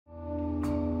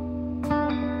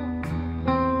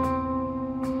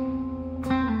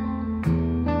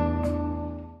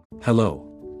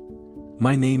Hello.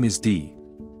 My name is Dee.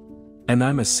 And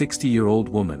I'm a 60-year-old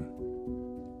woman.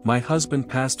 My husband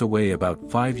passed away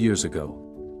about 5 years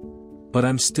ago. But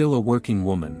I'm still a working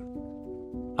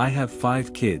woman. I have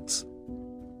 5 kids.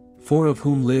 4 of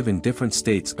whom live in different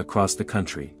states across the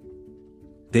country.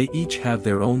 They each have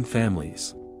their own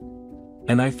families.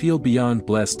 And I feel beyond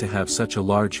blessed to have such a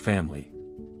large family.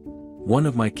 One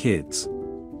of my kids,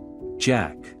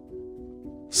 Jack,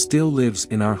 still lives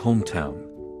in our hometown.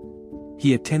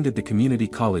 He attended the community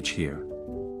college here,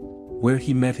 where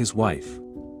he met his wife,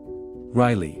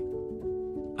 Riley.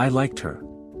 I liked her.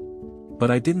 But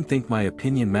I didn't think my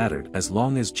opinion mattered as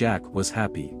long as Jack was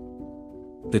happy.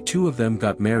 The two of them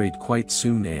got married quite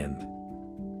soon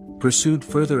and pursued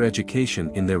further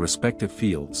education in their respective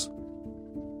fields.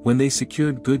 When they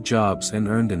secured good jobs and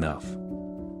earned enough,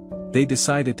 they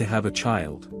decided to have a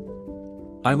child.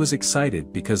 I was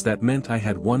excited because that meant I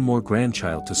had one more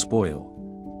grandchild to spoil.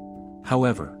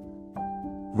 However,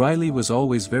 Riley was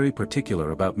always very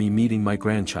particular about me meeting my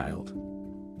grandchild,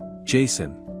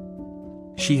 Jason.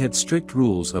 She had strict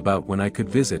rules about when I could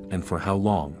visit and for how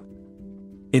long.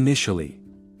 Initially,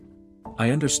 I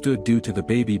understood due to the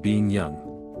baby being young.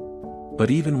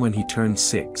 But even when he turned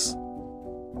 6,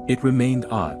 it remained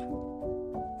odd.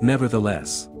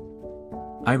 Nevertheless,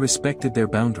 I respected their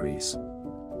boundaries,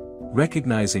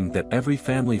 recognizing that every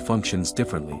family functions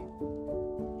differently.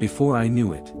 Before I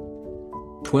knew it,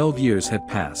 12 years had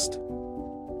passed.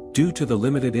 Due to the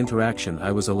limited interaction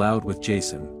I was allowed with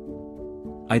Jason,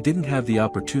 I didn't have the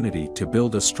opportunity to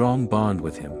build a strong bond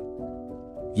with him.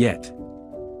 Yet,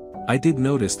 I did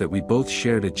notice that we both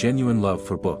shared a genuine love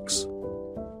for books.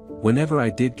 Whenever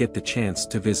I did get the chance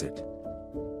to visit,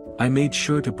 I made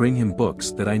sure to bring him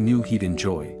books that I knew he'd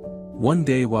enjoy. One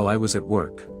day while I was at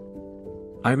work,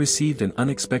 I received an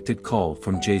unexpected call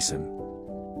from Jason.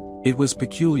 It was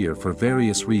peculiar for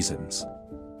various reasons,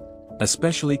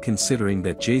 especially considering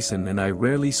that Jason and I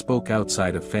rarely spoke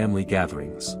outside of family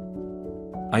gatherings.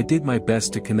 I did my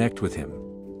best to connect with him,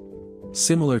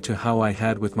 similar to how I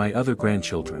had with my other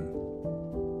grandchildren.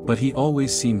 But he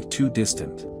always seemed too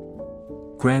distant.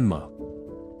 "Grandma,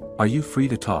 are you free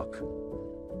to talk?"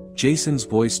 Jason's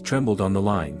voice trembled on the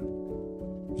line.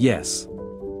 "Yes.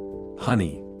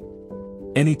 Honey.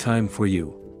 Anytime for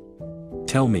you.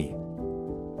 Tell me.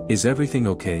 Is everything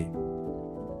okay?"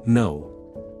 "No.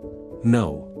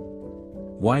 No.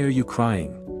 Why are you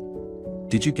crying?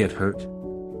 Did you get hurt?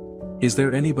 Is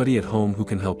there anybody at home who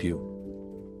can help you?"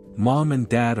 "Mom and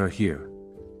Dad are here.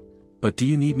 But do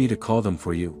you need me to call them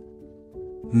for you?"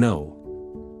 "No.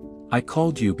 I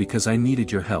called you because I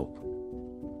needed your help."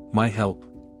 "My help?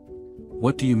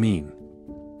 What do you mean?"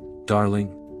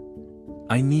 "Darling.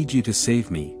 I need you to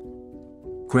save me."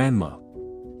 "Grandma.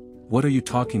 What are you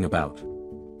talking about?"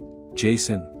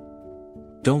 "Jason.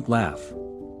 Don't laugh."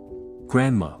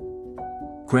 "Grandma.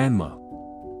 Grandma.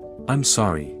 I'm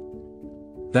sorry.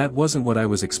 That wasn't what I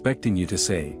was expecting you to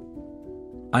say.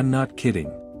 I'm not kidding.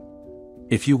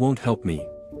 If you won't help me,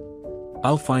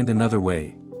 I'll find another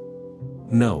way."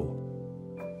 "No.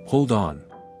 Hold on.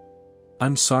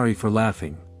 I'm sorry for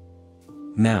laughing.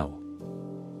 Now,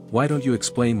 why don't you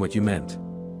explain what you meant?"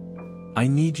 "I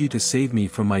need you to save me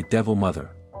from my devil mother."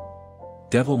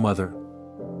 "Devil mother?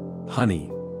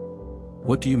 Honey.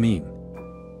 What do you mean?"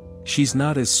 "She's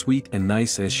not as sweet and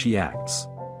nice as she acts.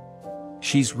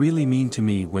 She's really mean to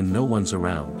me when no one's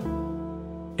around.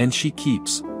 And she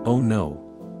keeps, oh no.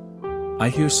 I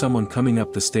hear someone coming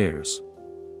up the stairs.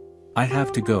 I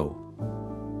have to go.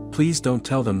 Please don't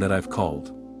tell them that I've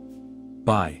called.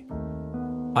 Bye."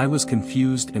 I was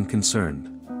confused and concerned.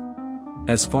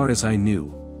 As far as I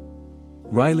knew,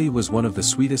 Riley was one of the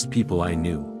sweetest people I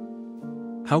knew.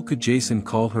 How could Jason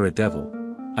call her a devil?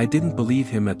 I didn't believe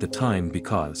him at the time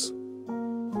because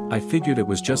I figured it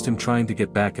was just him trying to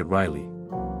get back at Riley.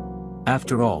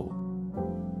 After all,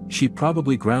 she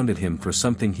probably grounded him for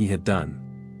something he had done.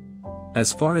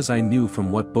 As far as I knew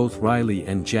from what both Riley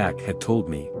and Jack had told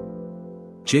me,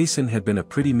 Jason had been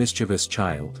a pretty mischievous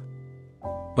child.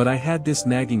 But I had this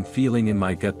nagging feeling in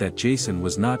my gut that Jason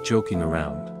was not joking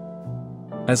around.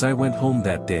 As I went home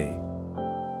that day,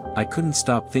 I couldn't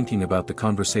stop thinking about the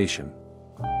conversation.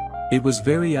 It was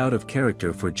very out of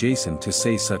character for Jason to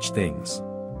say such things.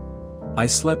 I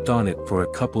slept on it for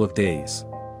a couple of days.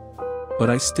 But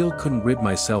I still couldn't rid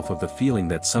myself of the feeling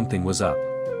that something was up.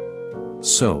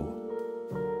 So,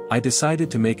 I decided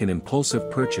to make an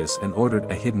impulsive purchase and ordered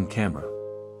a hidden camera.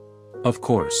 Of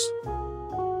course,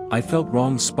 I felt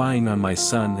wrong spying on my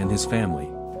son and his family.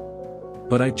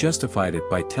 But I justified it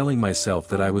by telling myself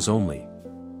that I was only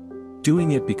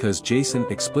doing it because Jason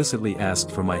explicitly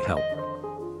asked for my help.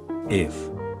 If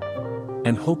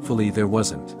And hopefully there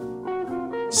wasn't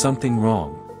something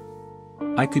wrong.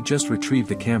 I could just retrieve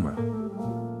the camera.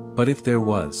 But if there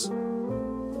was,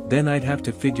 then I'd have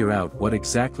to figure out what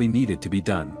exactly needed to be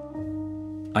done.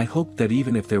 I hoped that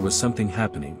even if there was something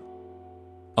happening,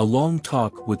 a long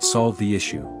talk would solve the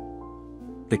issue.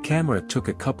 The camera took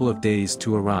a couple of days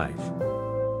to arrive.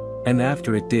 And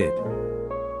after it did,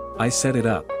 I set it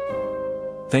up.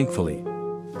 Thankfully,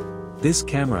 this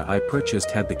camera I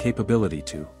purchased had the capability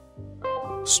to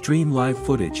stream live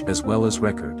footage as well as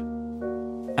record.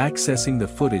 Accessing the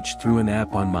footage through an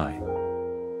app on my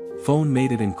phone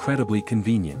made it incredibly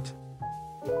convenient.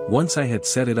 Once I had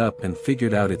set it up and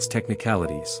figured out its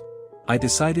technicalities, I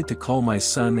decided to call my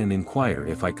son and inquire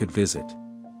if I could visit.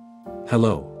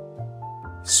 "Hello.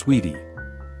 Sweetie.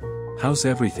 How's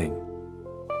everything?"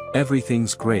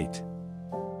 "Everything's great.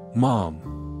 Mom.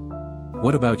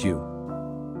 What about you?"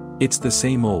 "It's the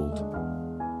same old.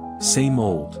 Same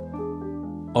old.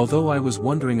 Although I was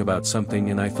wondering about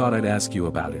something and I thought I'd ask you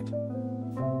about it."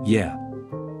 "Yeah.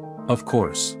 Of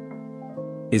course.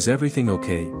 Is everything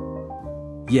okay?"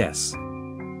 "Yes.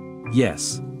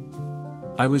 Yes.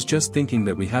 I was just thinking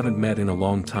that we haven't met in a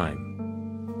long time.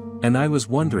 And I was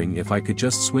wondering if I could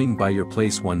just swing by your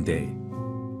place one day."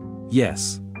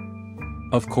 "Yes.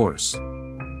 Of course.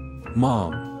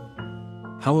 Mom.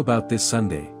 How about this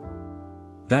Sunday?"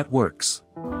 "That works.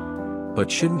 But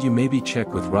shouldn't you maybe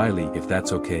check with Riley if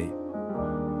that's okay?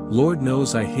 Lord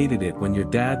knows I hated it when your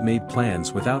dad made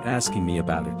plans without asking me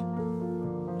about it.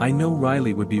 I know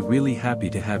Riley would be really happy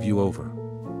to have you over."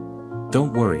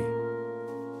 "Don't worry.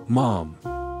 Mom.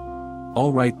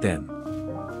 All right then.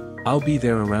 I'll be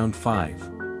there around 5:00.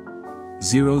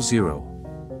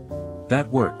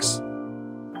 That works.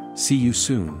 See you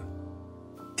soon.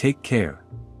 Take care."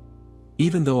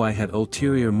 Even though I had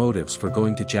ulterior motives for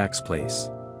going to Jack's place,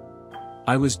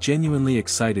 I was genuinely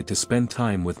excited to spend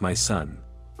time with my son.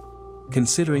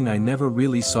 Considering I never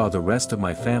really saw the rest of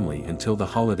my family until the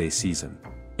holiday season,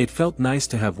 it felt nice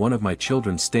to have one of my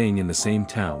children staying in the same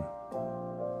town.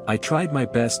 I tried my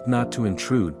best not to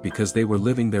intrude because they were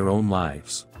living their own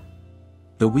lives.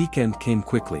 The weekend came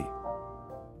quickly.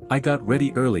 I got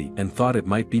ready early and thought it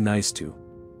might be nice to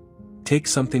take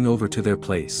something over to their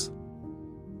place.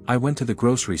 I went to the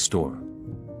grocery store,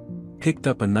 picked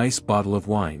up a nice bottle of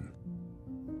wine,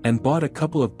 and bought a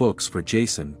couple of books for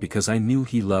Jason because I knew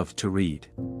he loved to read.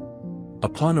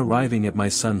 Upon arriving at my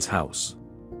son's house,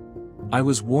 I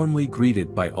was warmly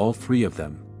greeted by all three of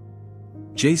them.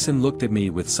 Jason looked at me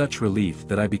with such relief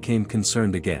that I became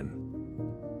concerned again.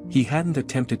 He hadn't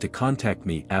attempted to contact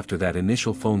me after that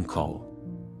initial phone call,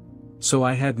 so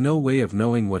I had no way of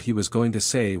knowing what he was going to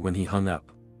say when he hung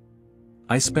up.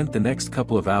 I spent the next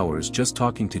couple of hours just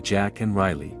talking to Jack and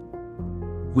Riley.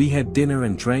 We had dinner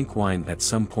and drank wine at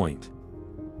some point.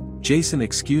 Jason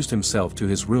excused himself to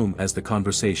his room as the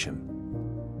conversation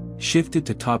shifted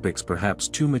to topics perhaps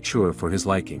too mature for his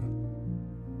liking.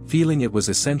 Feeling it was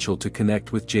essential to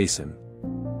connect with Jason,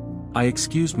 I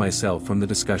excused myself from the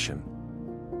discussion.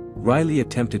 Riley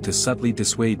attempted to subtly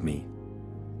dissuade me,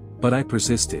 but I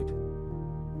persisted.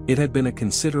 It had been a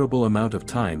considerable amount of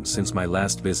time since my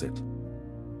last visit,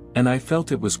 and I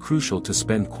felt it was crucial to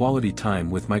spend quality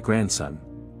time with my grandson.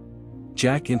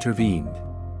 Jack intervened,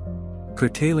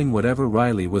 curtailing whatever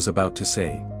Riley was about to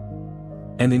say,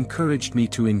 and encouraged me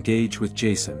to engage with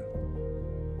Jason.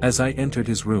 As I entered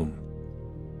his room,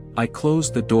 I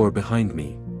closed the door behind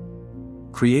me,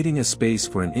 creating a space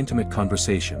for an intimate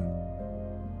conversation.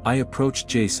 I approached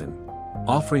Jason,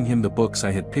 offering him the books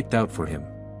I had picked out for him.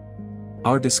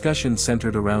 Our discussion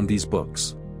centered around these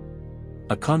books,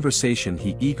 a conversation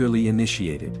he eagerly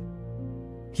initiated.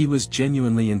 He was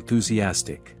genuinely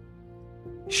enthusiastic,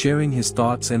 sharing his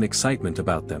thoughts and excitement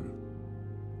about them,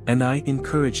 and I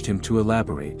encouraged him to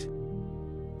elaborate.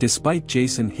 Despite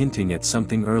Jason hinting at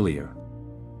something earlier,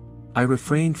 I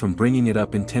refrained from bringing it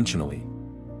up intentionally,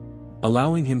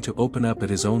 allowing him to open up at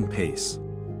his own pace.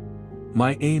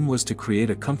 My aim was to create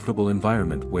a comfortable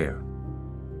environment where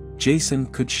Jason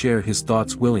could share his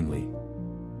thoughts willingly.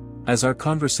 As our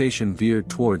conversation veered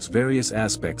towards various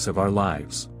aspects of our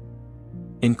lives,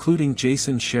 including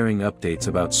Jason sharing updates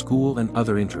about school and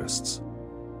other interests,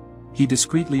 he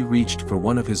discreetly reached for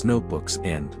one of his notebooks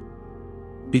and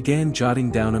began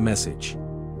jotting down a message.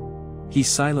 He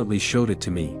silently showed it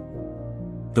to me.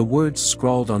 The words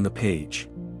scrawled on the page: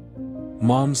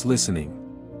 "Mom's listening.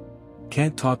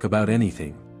 Can't talk about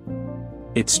anything."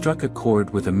 It struck a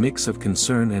chord with a mix of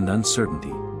concern and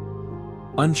uncertainty.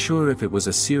 Unsure if it was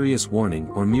a serious warning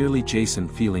or merely Jason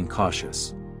feeling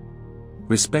cautious.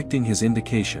 Respecting his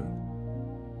indication,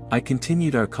 I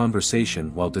continued our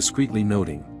conversation while discreetly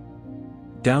noting,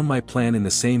 down my plan in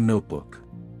the same notebook.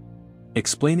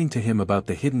 Explaining to him about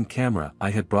the hidden camera I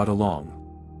had brought along.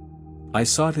 I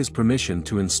sought his permission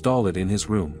to install it in his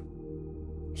room.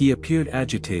 He appeared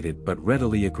agitated but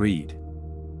readily agreed.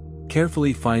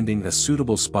 Carefully finding a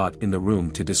suitable spot in the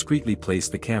room to discreetly place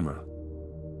the camera,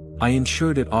 I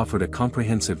ensured it offered a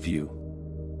comprehensive view.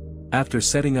 After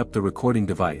setting up the recording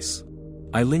device,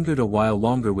 I lingered a while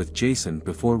longer with Jason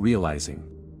before realizing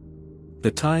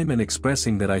the time and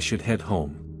expressing that I should head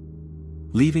home,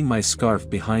 leaving my scarf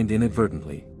behind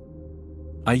inadvertently.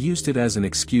 I used it as an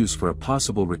excuse for a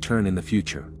possible return in the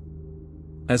future.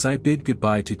 As I bid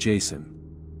goodbye to Jason,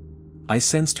 I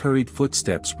sensed hurried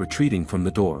footsteps retreating from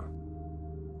the door,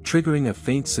 triggering a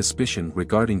faint suspicion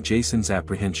regarding Jason's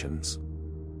apprehensions.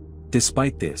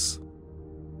 Despite this,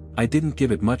 I didn't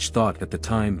give it much thought at the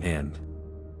time and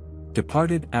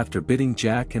departed after bidding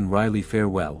Jack and Riley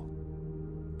farewell.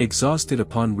 Exhausted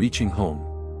upon reaching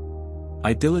home,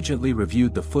 I diligently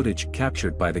reviewed the footage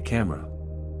captured by the camera.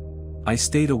 I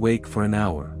stayed awake for an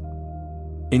hour,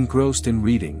 engrossed in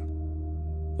reading,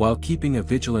 while keeping a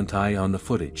vigilant eye on the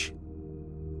footage,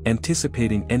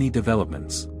 anticipating any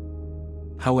developments.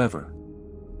 However,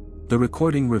 the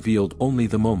recording revealed only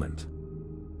the moment.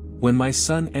 When my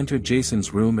son entered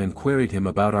Jason's room and queried him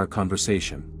about our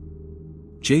conversation,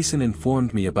 Jason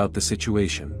informed me about the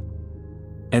situation.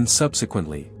 And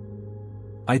subsequently,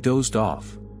 I dozed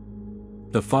off.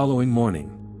 The following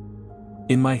morning,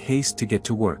 in my haste to get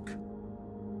to work,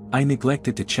 I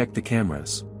neglected to check the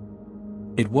cameras.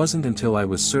 It wasn't until I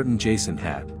was certain Jason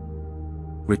had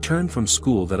returned from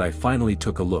school that I finally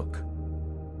took a look.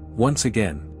 Once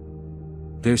again,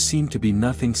 there seemed to be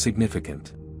nothing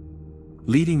significant,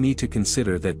 leading me to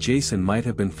consider that Jason might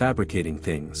have been fabricating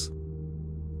things.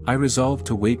 I resolved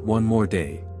to wait one more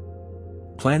day,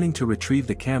 planning to retrieve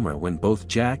the camera when both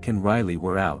Jack and Riley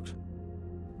were out,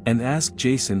 and ask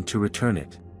Jason to return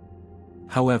it.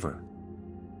 However,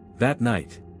 that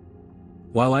night,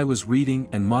 while I was reading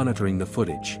and monitoring the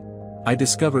footage, I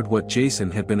discovered what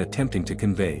Jason had been attempting to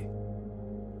convey.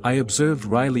 I observed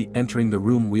Riley entering the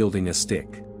room wielding a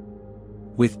stick,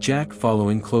 with Jack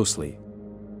following closely.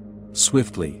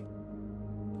 Swiftly,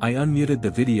 I unmuted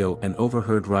the video and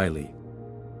overheard Riley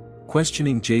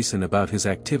questioning Jason about his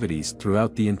activities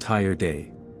throughout the entire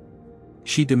day.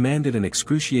 She demanded an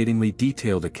excruciatingly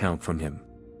detailed account from him,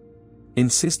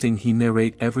 insisting he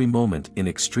narrate every moment in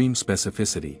extreme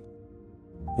specificity.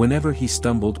 Whenever he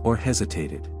stumbled or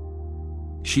hesitated,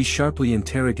 she sharply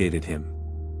interrogated him,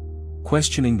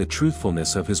 questioning the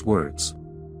truthfulness of his words.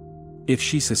 If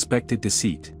she suspected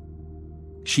deceit,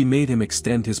 she made him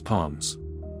extend his palms,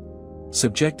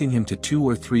 subjecting him to 2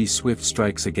 or 3 swift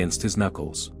strikes against his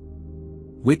knuckles.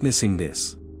 Witnessing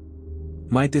this,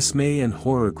 my dismay and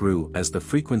horror grew as the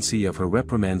frequency of her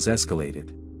reprimands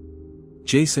escalated.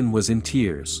 Jason was in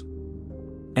tears,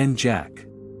 and Jack,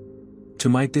 to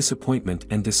my disappointment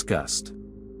and disgust,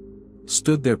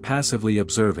 stood there passively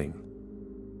observing.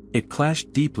 It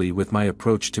clashed deeply with my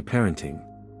approach to parenting.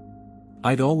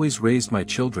 I'd always raised my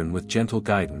children with gentle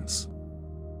guidance,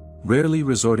 rarely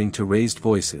resorting to raised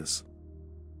voices,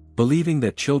 believing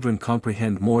that children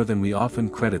comprehend more than we often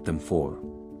credit them for.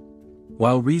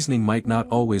 While reasoning might not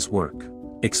always work,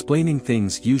 explaining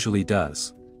things usually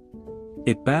does.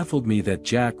 It baffled me that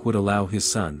Jack would allow his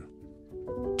son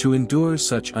to endure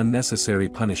such unnecessary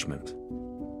punishment.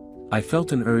 I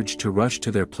felt an urge to rush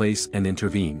to their place and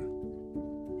intervene.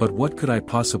 But what could I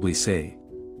possibly say?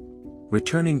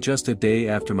 Returning just a day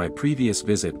after my previous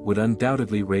visit would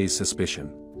undoubtedly raise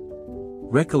suspicion.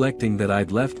 Recollecting that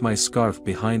I'd left my scarf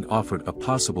behind offered a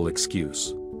possible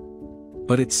excuse,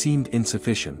 but it seemed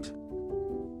insufficient.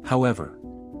 However,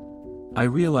 I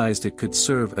realized it could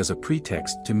serve as a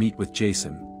pretext to meet with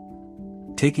Jason.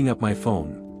 Taking up my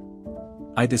phone,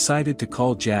 I decided to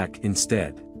call Jack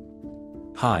instead.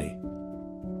 "Hi.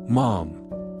 Mom.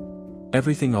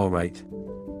 Everything all right?"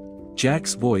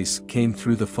 Jack's voice came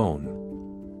through the phone.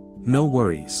 "No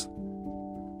worries,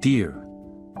 dear.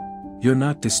 You're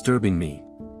not disturbing me,"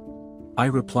 I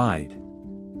replied.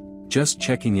 "Just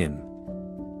checking in."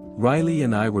 Riley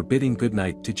and I were bidding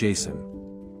goodnight to Jason.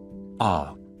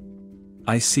 "Ah.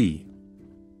 I see.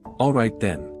 All right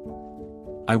then.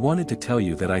 I wanted to tell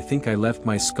you that I think I left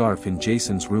my scarf in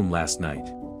Jason's room last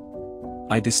night.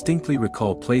 I distinctly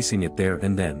recall placing it there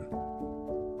and then,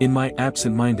 in my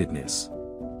absent-mindedness,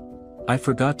 I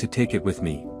forgot to take it with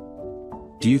me.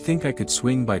 Do you think I could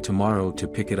swing by tomorrow to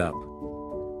pick it up?"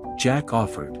 Jack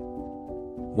offered.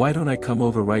 "Why don't I come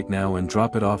over right now and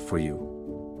drop it off for you?"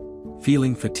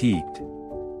 Feeling fatigued,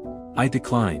 I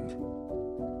declined.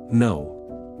 "No.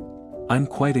 I'm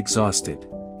quite exhausted.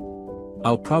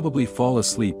 I'll probably fall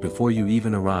asleep before you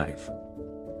even arrive.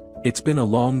 It's been a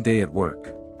long day at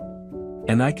work.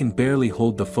 And I can barely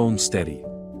hold the phone steady.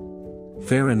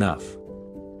 Fair enough.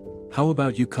 How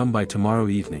about you come by tomorrow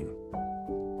evening?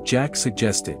 Jack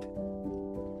suggested.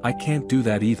 I can't do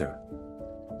that either.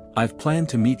 I've planned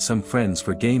to meet some friends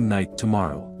for game night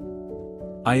tomorrow.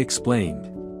 I explained.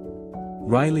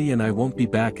 Riley and I won't be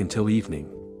back until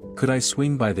evening. Could I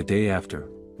swing by the day after?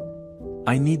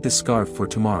 I need the scarf for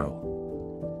tomorrow.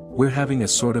 We're having a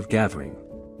sort of gathering.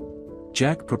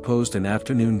 Jack proposed an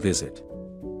afternoon visit.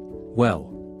 Well,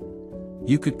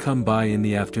 you could come by in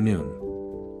the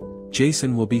afternoon.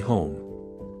 Jason will be home.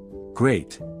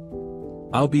 Great.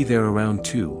 I'll be there around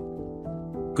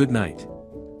 2. Good night.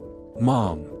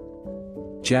 Mom.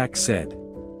 Jack said,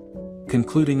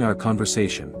 concluding our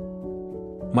conversation.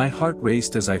 My heart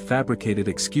raced as I fabricated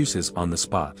excuses on the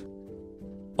spot.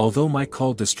 Although my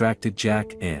call distracted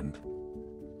Jack and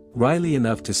Riley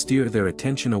enough to steer their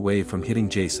attention away from hitting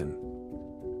Jason,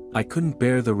 I couldn't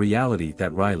bear the reality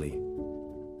that Riley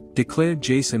declared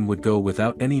Jason would go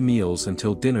without any meals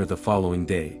until dinner the following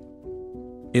day.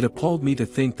 It appalled me to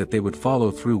think that they would follow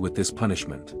through with this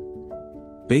punishment.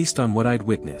 Based on what I'd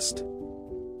witnessed.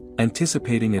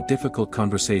 Anticipating a difficult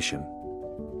conversation,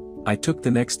 I took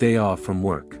the next day off from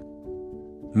work,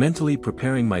 mentally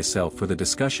preparing myself for the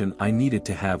discussion I needed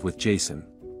to have with Jason.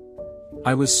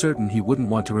 I was certain he wouldn't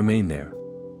want to remain there.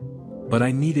 But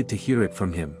I needed to hear it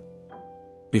from him.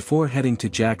 Before heading to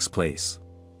Jack's place,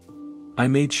 I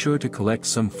made sure to collect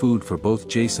some food for both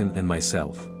Jason and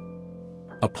myself.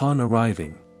 Upon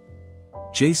arriving,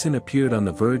 Jason appeared on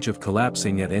the verge of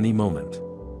collapsing at any moment.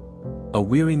 A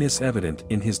weariness evident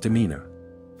in his demeanor.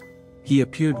 He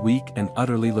appeared weak and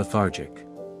utterly lethargic.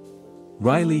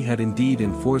 Riley had indeed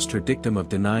enforced her dictum of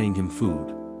denying him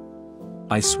food.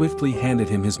 I swiftly handed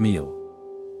him his meal,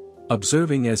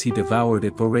 observing as he devoured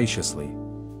it voraciously.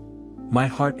 My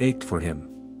heart ached for him,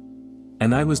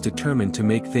 and I was determined to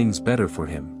make things better for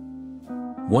him.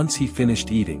 Once he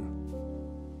finished eating,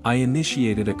 I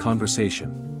initiated a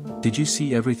conversation. Did you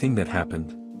see everything that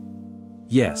happened?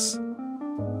 Yes,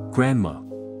 Grandma.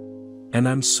 And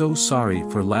I'm so sorry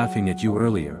for laughing at you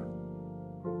earlier.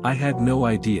 I had no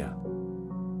idea.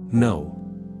 No.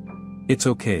 It's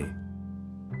okay.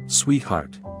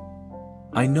 Sweetheart.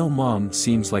 I know Mom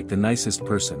seems like the nicest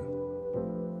person.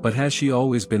 But has she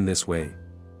always been this way?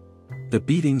 The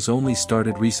beatings only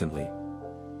started recently.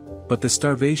 But the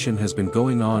starvation has been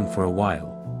going on for a while.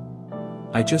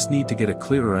 I just need to get a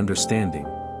clearer understanding.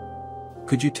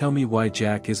 Could you tell me why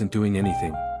Jack isn't doing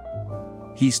anything?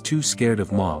 He's too scared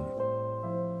of Mom.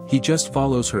 He just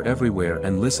follows her everywhere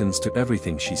and listens to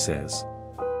everything she says.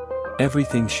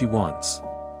 Everything she wants.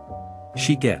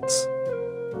 She gets.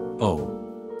 Oh.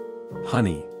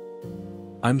 Honey.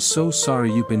 I'm so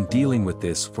sorry you've been dealing with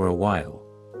this for a while.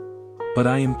 But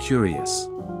I am curious.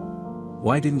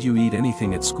 Why didn't you eat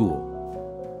anything at school?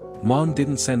 Mom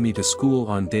didn't send me to school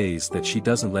on days that she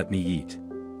doesn't let me eat.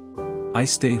 I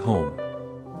stay home.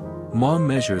 Mom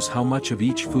measures how much of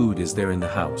each food is there in the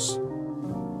house.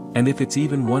 And if it's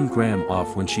even 1 gram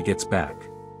off when she gets back,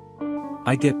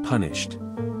 I get punished.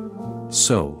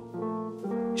 So,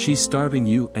 she's starving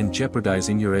you and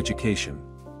jeopardizing your education.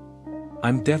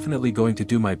 I'm definitely going to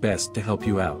do my best to help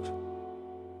you out.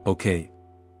 Okay.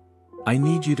 I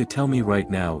need you to tell me right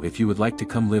now if you would like to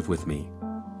come live with me.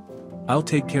 I'll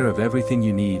take care of everything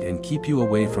you need and keep you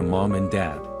away from Mom and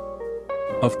Dad.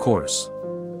 Of course.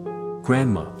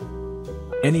 Grandma.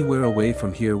 Anywhere away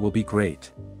from here will be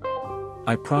great.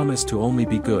 I promise to only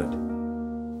be good.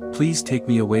 Please take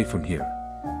me away from here.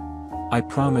 I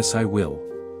promise I will.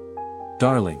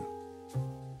 Darling.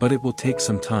 But it will take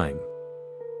some time.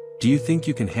 Do you think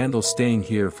you can handle staying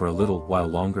here for a little while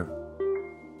longer?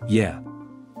 Yeah.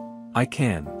 I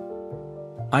can.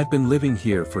 I've been living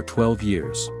here for 12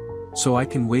 years, so I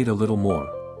can wait a little more.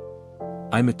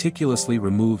 I meticulously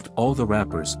removed all the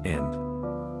wrappers and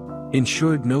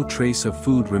ensured no trace of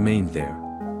food remained there.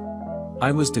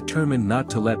 I was determined not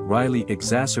to let Riley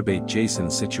exacerbate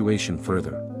Jason's situation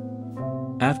further.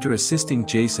 After assisting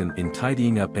Jason in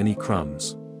tidying up any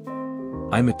crumbs,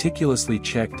 I meticulously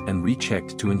checked and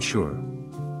rechecked to ensure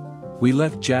we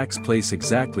left Jack's place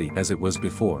exactly as it was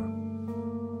before.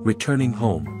 Returning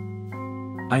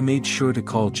home, I made sure to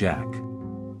call Jack,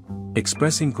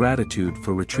 expressing gratitude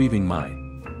for retrieving my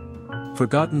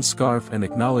forgotten scarf and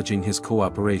acknowledging his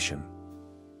cooperation.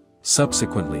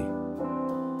 Subsequently,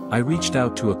 I reached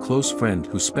out to a close friend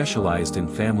who specialized in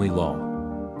family law.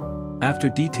 After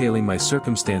detailing my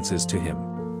circumstances to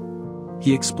him,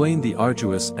 he explained the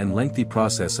arduous and lengthy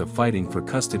process of fighting for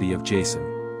custody of Jason.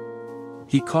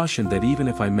 He cautioned that even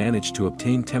if I managed to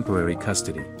obtain temporary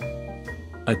custody,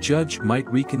 a judge might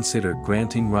reconsider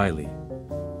granting Riley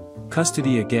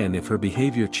custody again if her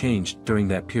behavior changed during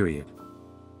that period.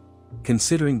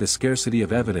 Considering the scarcity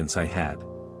of evidence I had,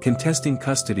 contesting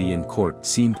custody in court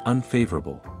seemed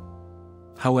unfavorable.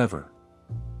 However,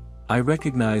 I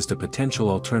recognized a potential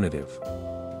alternative.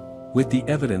 With the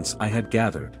evidence I had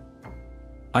gathered,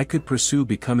 I could pursue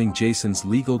becoming Jason's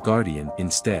legal guardian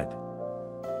instead.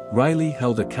 Riley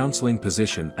held a counseling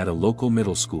position at a local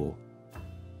middle school.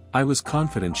 I was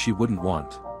confident she wouldn't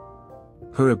want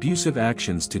her abusive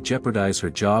actions to jeopardize her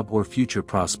job or future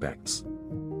prospects.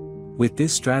 With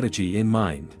this strategy in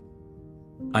mind,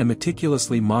 I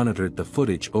meticulously monitored the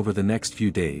footage over the next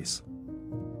few days,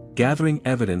 gathering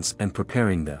evidence and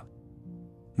preparing the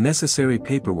necessary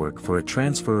paperwork for a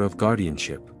transfer of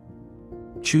guardianship.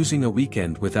 Choosing a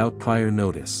weekend without prior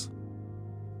notice,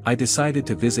 I decided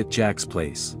to visit Jack's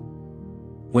place.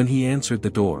 When he answered the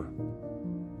door,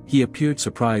 he appeared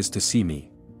surprised to see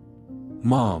me.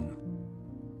 "Mom,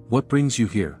 what brings you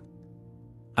here?"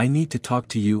 "I need to talk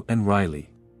to you and Riley,"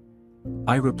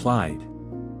 I replied.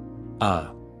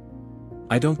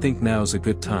 I don't think now's a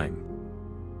good time."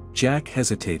 Jack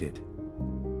hesitated.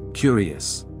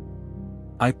 Curious,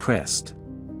 I pressed.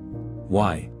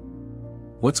 "Why?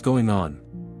 What's going on?"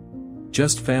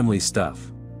 "Just family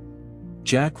stuff,"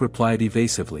 Jack replied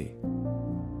evasively.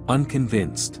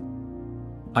 Unconvinced,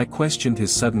 I questioned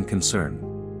his sudden concern.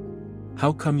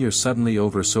 "How come you're suddenly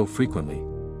over so frequently?"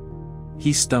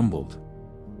 He stumbled.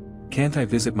 "Can't I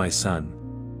visit my son?"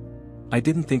 I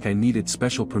didn't think I needed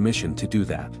special permission to do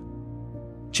that.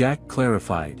 Jack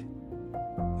clarified.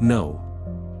 "No.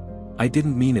 I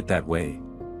didn't mean it that way.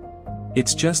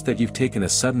 It's just that you've taken a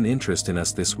sudden interest in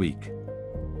us this week.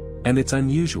 And it's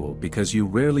unusual because you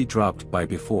rarely dropped by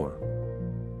before.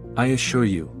 I assure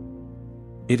you,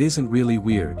 it isn't really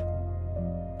weird,"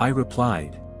 I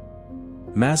replied,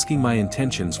 masking my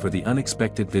intentions for the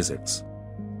unexpected visits.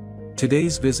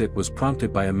 Today's visit was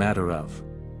prompted by a matter of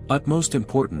utmost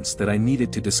importance that I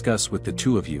needed to discuss with the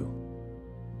two of you,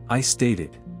 I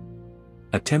stated,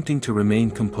 attempting to remain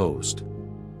composed.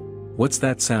 "What's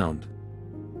that sound?"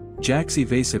 Jack's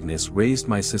evasiveness raised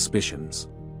my suspicions.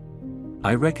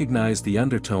 I recognized the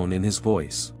undertone in his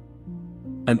voice.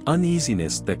 An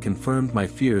uneasiness that confirmed my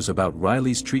fears about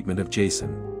Riley's treatment of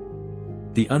Jason.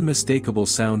 The unmistakable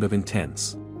sound of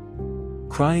intense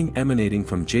crying emanating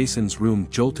from Jason's room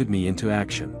jolted me into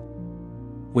action.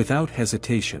 Without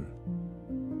hesitation,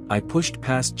 I pushed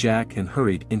past Jack and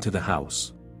hurried into the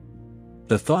house.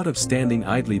 The thought of standing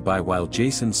idly by while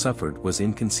Jason suffered was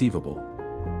inconceivable.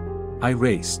 I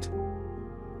raced,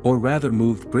 or rather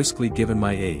moved briskly given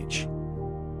my age,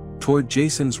 toward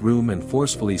Jason's room and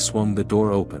forcefully swung the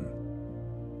door open.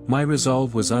 My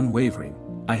resolve was unwavering,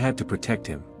 I had to protect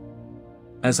him.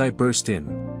 As I burst in,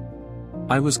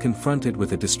 I was confronted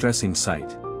with a distressing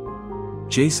sight.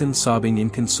 Jason sobbing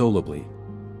inconsolably,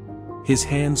 his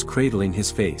hands cradling his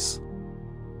face.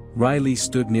 Riley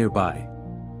stood nearby,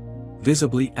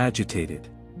 visibly agitated,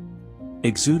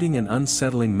 exuding an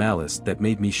unsettling malice that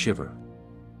made me shiver.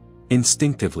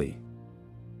 Instinctively,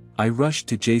 I rushed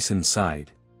to Jason's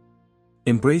side,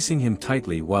 embracing him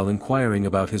tightly while inquiring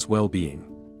about his well-being.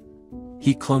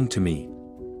 He clung to me,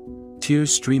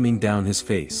 tears streaming down his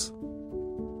face.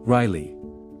 Riley,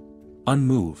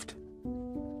 unmoved,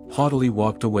 haughtily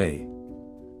walked away,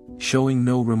 showing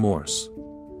no remorse.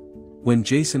 When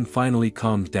Jason finally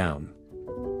calmed down,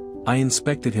 I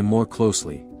inspected him more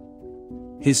closely.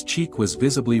 His cheek was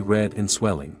visibly red and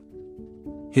swelling.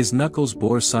 His knuckles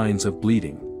bore signs of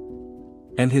bleeding,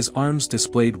 and his arms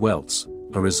displayed welts,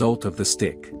 a result of the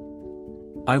stick.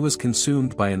 I was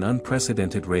consumed by an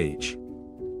unprecedented rage.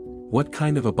 What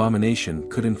kind of abomination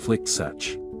could inflict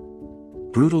such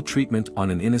brutal treatment on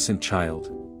an innocent child?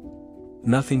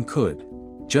 Nothing could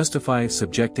justify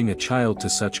subjecting a child to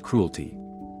such cruelty.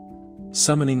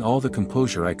 Summoning all the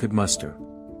composure I could muster,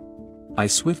 I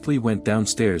swiftly went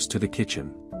downstairs to the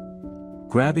kitchen,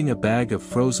 grabbing a bag of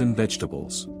frozen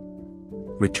vegetables.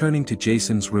 Returning to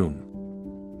Jason's room,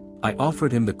 I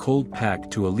offered him the cold pack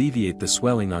to alleviate the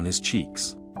swelling on his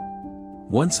cheeks.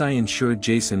 Once I ensured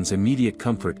Jason's immediate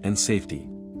comfort and safety,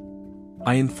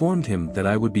 I informed him that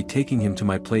I would be taking him to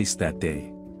my place that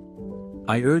day.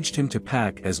 I urged him to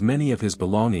pack as many of his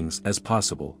belongings as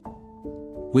possible.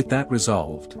 With that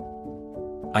resolved,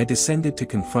 I descended to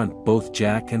confront both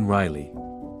Jack and Riley.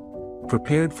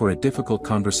 Prepared for a difficult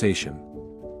conversation,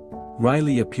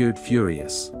 Riley appeared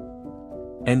furious,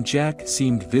 and Jack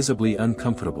seemed visibly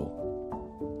uncomfortable,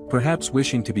 perhaps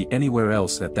wishing to be anywhere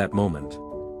else at that moment.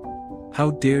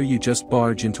 "How dare you just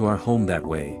barge into our home that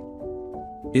way?"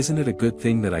 Isn't it a good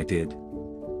thing that I did?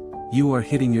 You are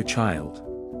hitting your child.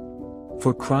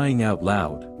 For crying out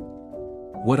loud.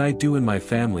 What I do in my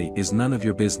family is none of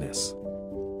your business.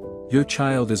 Your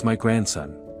child is my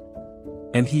grandson.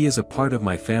 And he is a part of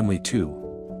my family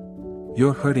too.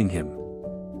 You're hurting him.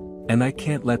 And I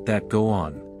can't let that go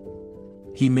on.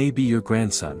 He may be your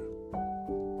grandson.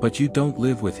 But you don't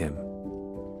live with him.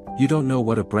 You don't know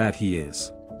what a brat he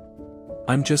is.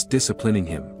 I'm just disciplining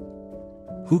him.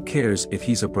 Who cares if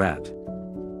he's a brat?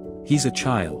 He's a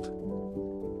child.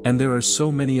 And there are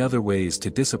so many other ways to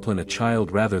discipline a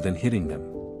child rather than hitting them.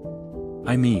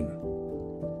 I mean,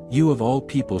 you of all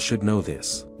people should know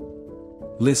this.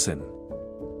 Listen.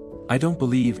 I don't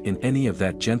believe in any of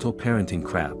that gentle parenting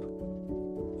crap.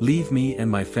 Leave me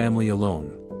and my family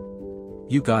alone.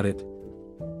 You got it?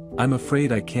 I'm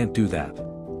afraid I can't do that.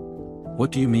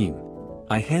 What do you mean?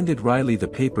 I handed Riley the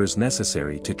papers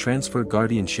necessary to transfer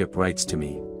guardianship rights to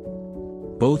me.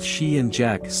 Both she and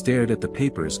Jack stared at the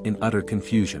papers in utter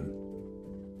confusion.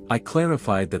 I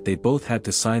clarified that they both had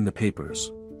to sign the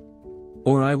papers.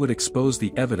 Or I would expose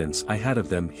the evidence I had of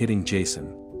them hitting Jason.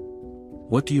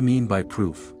 What do you mean by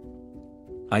proof?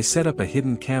 I set up a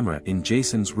hidden camera in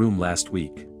Jason's room last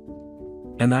week.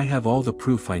 And I have all the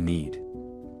proof I need.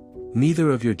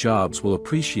 Neither of your jobs will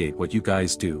appreciate what you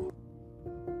guys do.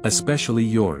 Especially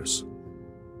yours.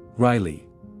 Riley.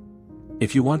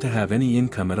 If you want to have any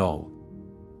income at all,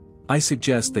 I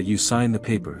suggest that you sign the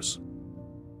papers.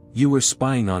 You were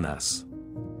spying on us.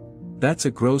 That's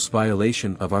a gross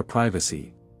violation of our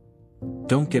privacy.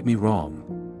 Don't get me wrong.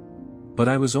 But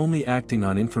I was only acting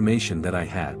on information that I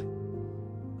had.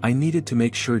 I needed to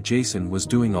make sure Jason was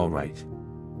doing all right.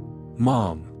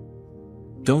 Mom.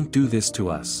 Don't do this to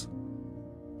us.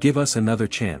 Give us another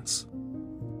chance.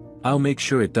 I'll make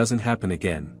sure it doesn't happen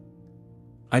again.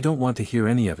 I don't want to hear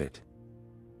any of it.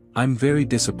 I'm very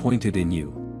disappointed in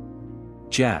you.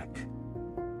 Jack.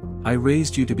 I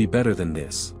raised you to be better than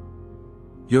this.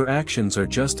 Your actions are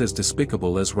just as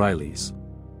despicable as Riley's.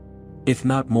 If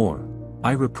not more,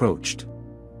 I reproached.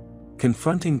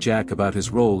 Confronting Jack about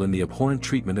his role in the abhorrent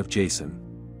treatment of Jason.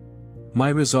 My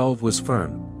resolve was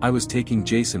firm. I was taking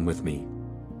Jason with me.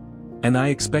 And I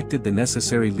expected the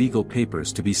necessary legal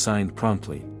papers to be signed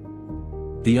promptly.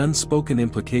 The unspoken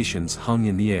implications hung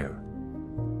in the air.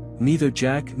 Neither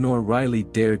Jack nor Riley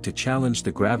dared to challenge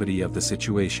the gravity of the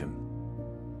situation.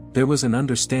 There was an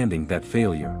understanding that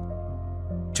failure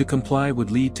to comply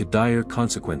would lead to dire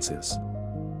consequences.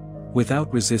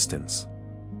 Without resistance,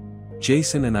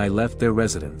 Jason and I left their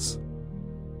residence.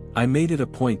 I made it a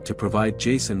point to provide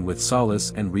Jason with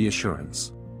solace and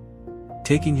reassurance.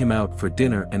 Taking him out for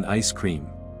dinner and ice cream.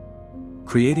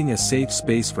 Creating a safe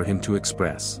space for him to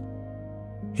express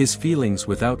his feelings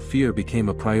without fear became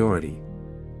a priority.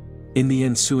 In the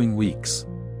ensuing weeks,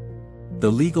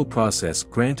 the legal process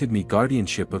granted me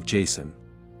guardianship of Jason,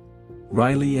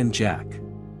 Riley and Jack,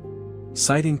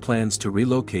 citing plans to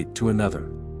relocate to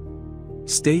another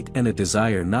state and a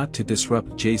desire not to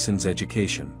disrupt Jason's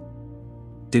education.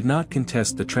 Did not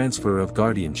contest the transfer of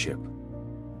guardianship.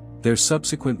 Their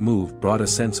subsequent move brought a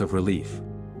sense of relief.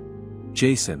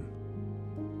 Jason,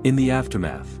 in the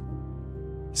aftermath,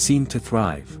 seemed to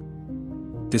thrive,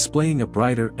 displaying a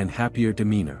brighter and happier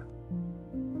demeanor.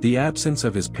 The absence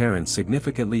of his parents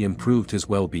significantly improved his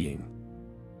well-being,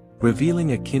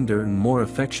 revealing a kinder and more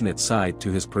affectionate side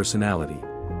to his personality.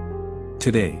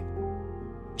 Today,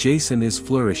 Jason is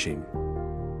flourishing.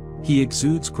 He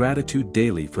exudes gratitude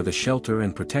daily for the shelter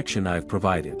and protection I've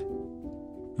provided.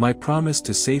 My promise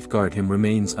to safeguard him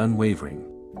remains unwavering.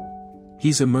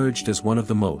 He's emerged as one of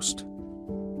the most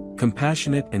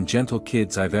compassionate and gentle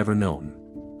kids I've ever known.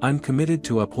 I'm committed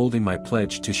to upholding my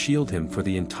pledge to shield him for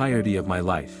the entirety of my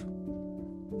life.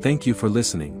 Thank you for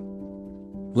listening.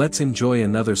 Let's enjoy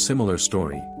another similar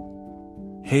story.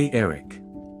 Hey Eric.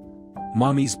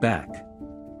 Mommy's back.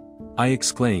 I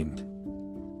exclaimed,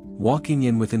 walking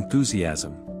in with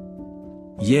enthusiasm.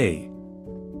 Yay!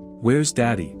 Where's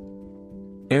Daddy?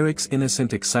 Eric's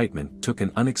innocent excitement took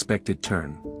an unexpected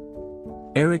turn.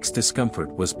 Eric's discomfort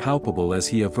was palpable as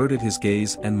he averted his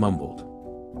gaze and mumbled.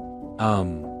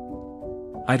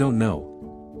 I don't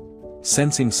know.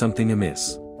 Sensing something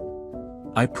amiss,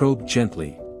 I probed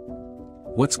gently.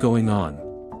 What's going on?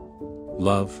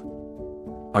 Love?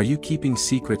 Are you keeping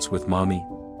secrets with Mommy?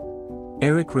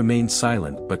 Eric remained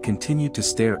silent but continued to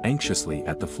stare anxiously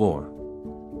at the floor.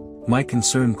 My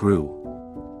concern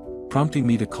grew, prompting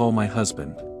me to call my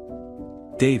husband,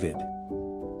 David.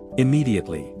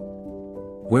 Immediately.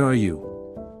 Where are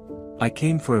you? I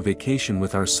came for a vacation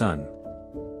with our son.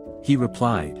 He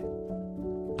replied.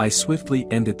 I swiftly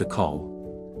ended the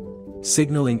call,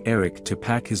 signaling Eric to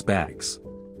pack his bags.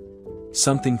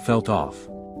 Something felt off.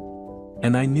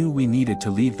 And I knew we needed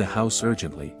to leave the house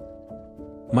urgently.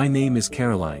 My name is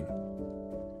Caroline.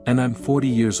 And I'm 40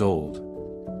 years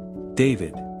old.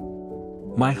 David,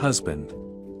 my husband,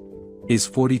 is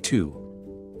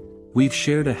 42. We've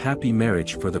shared a happy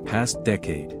marriage for the past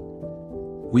decade.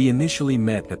 We initially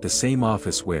met at the same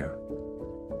office where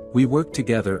we worked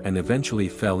together and eventually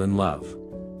fell in love.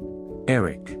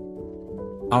 Eric,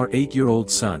 our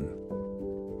 8-year-old son,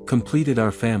 completed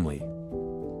our family.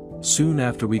 Soon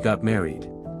after we got married,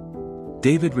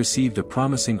 David received a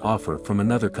promising offer from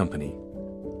another company,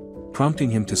 prompting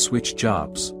him to switch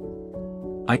jobs.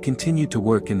 I continued to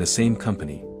work in the same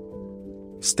company,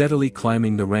 steadily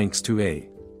climbing the ranks to a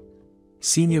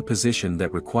senior position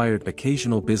that required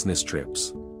occasional business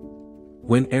trips.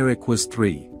 When Eric was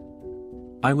 3,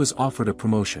 I was offered a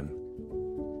promotion,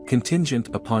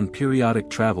 contingent upon periodic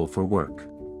travel for work.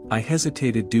 I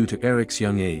hesitated due to Eric's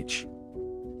young age.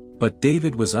 But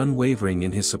David was unwavering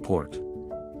in his support.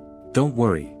 "Don't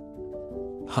worry,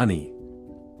 honey.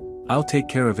 I'll take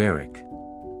care of Eric.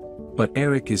 But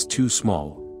Eric is too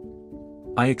small."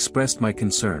 I expressed my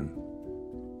concern.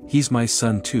 "He's my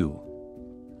son too.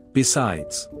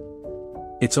 Besides,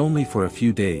 it's only for a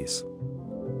few days."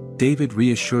 David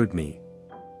reassured me.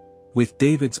 With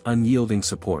David's unyielding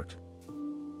support,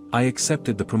 I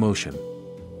accepted the promotion,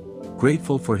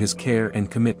 grateful for his care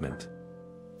and commitment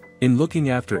in looking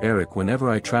after Eric whenever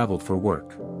I traveled for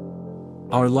work.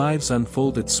 Our lives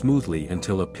unfolded smoothly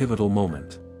until a pivotal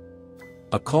moment.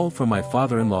 A call from my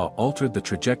father-in-law altered the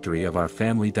trajectory of our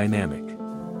family dynamic.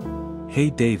 "Hey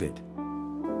David.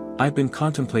 I've been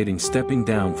contemplating stepping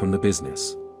down from the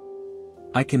business.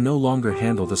 I can no longer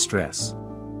handle the stress."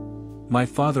 My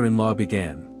father-in-law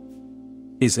began.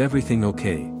 "Is everything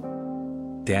okay,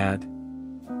 Dad?"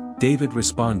 David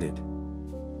responded,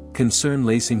 concern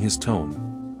lacing his tone.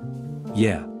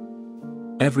 "Yeah.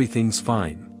 Everything's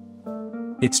fine.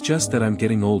 It's just that I'm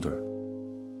getting older.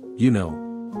 You know.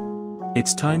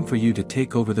 It's time for you to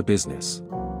take over the business."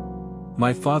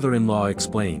 My father-in-law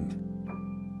explained.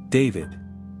 David,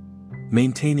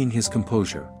 maintaining his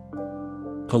composure,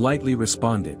 politely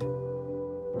responded,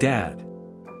 "Dad.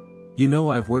 You know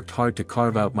I've worked hard to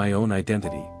carve out my own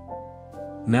identity.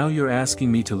 Now you're asking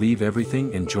me to leave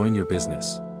everything and join your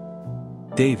business.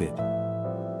 David.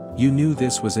 You knew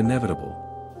this was inevitable.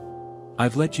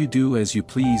 I've let you do as you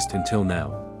pleased until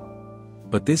now.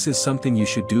 But this is something you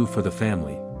should do for the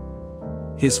family."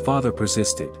 His father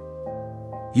persisted.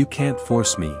 "You can't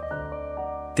force me,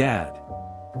 Dad,"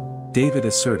 David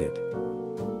asserted.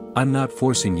 "I'm not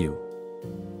forcing you.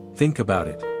 Think about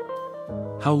it.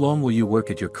 How long will you work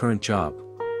at your current job?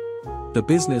 The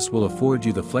business will afford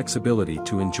you the flexibility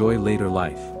to enjoy later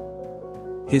life."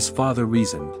 His father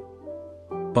reasoned.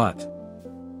 "But,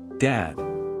 Dad,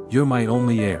 you're my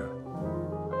only heir.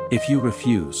 If you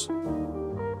refuse,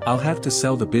 I'll have to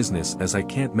sell the business as I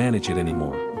can't manage it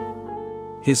anymore,"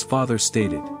 his father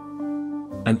stated,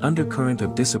 an undercurrent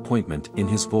of disappointment in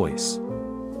his voice.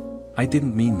 "I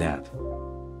didn't mean that."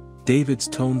 David's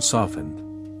tone softened.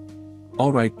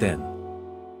 "All right then.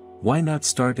 Why not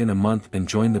start in a month and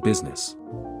join the business?"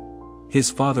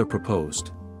 His father proposed.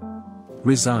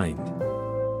 Resigned.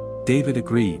 David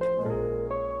agreed.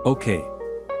 "Okay,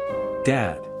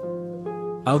 Dad.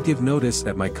 I'll give notice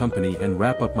at my company and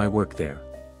wrap up my work there."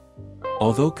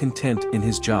 Although content in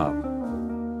his job,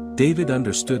 David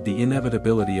understood the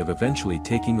inevitability of eventually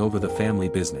taking over the family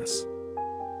business.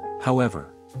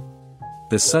 However,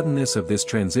 the suddenness of this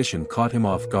transition caught him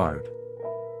off guard.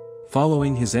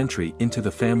 Following his entry into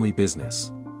the family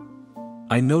business,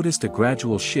 I noticed a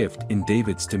gradual shift in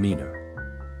David's demeanor.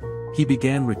 He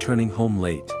began returning home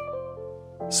late,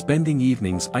 spending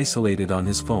evenings isolated on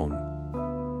his phone,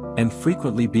 and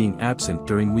frequently being absent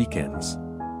during weekends.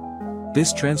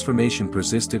 This transformation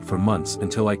persisted for months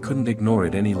until I couldn't ignore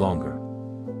it any longer.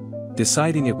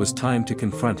 Deciding it was time to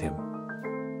confront him.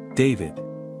 "David.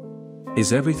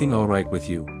 Is everything all right with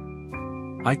you?"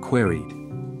 I queried.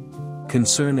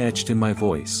 Concern etched in my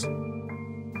voice.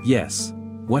 "Yes,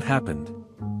 what happened?"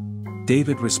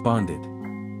 David responded.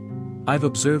 "I've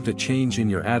observed a change in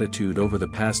your attitude over the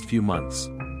past few months.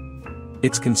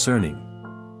 It's concerning,"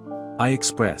 I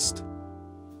expressed,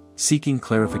 seeking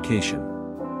clarification.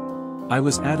 I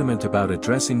was adamant about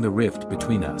addressing the rift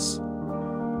between us,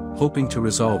 hoping to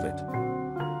resolve it.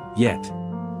 Yet,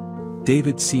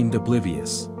 David seemed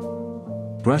oblivious,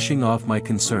 brushing off my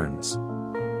concerns.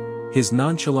 His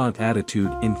nonchalant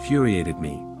attitude infuriated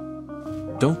me.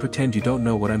 "Don't pretend you don't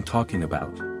know what I'm talking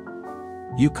about.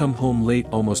 You come home late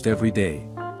almost every day.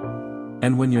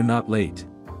 And when you're not late,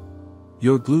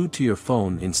 you're glued to your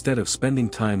phone instead of spending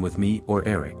time with me or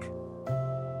Eric.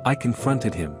 I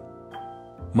confronted him,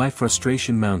 my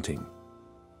frustration mounting.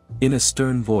 In a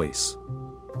stern voice,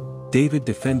 David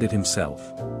defended himself.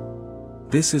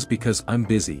 This is because I'm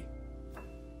busy.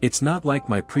 It's not like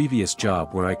my previous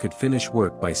job where I could finish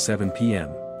work by 7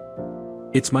 p.m.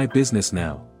 It's my business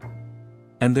now.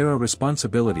 And there are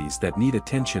responsibilities that need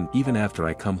attention even after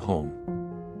I come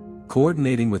home.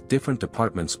 Coordinating with different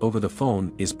departments over the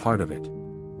phone is part of it.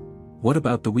 What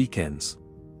about the weekends?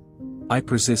 I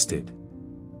persisted.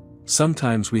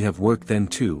 Sometimes we have work then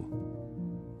too,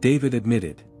 David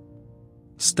admitted.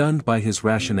 Stunned by his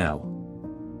rationale,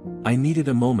 I needed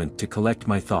a moment to collect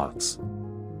my thoughts.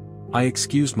 I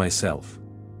excused myself,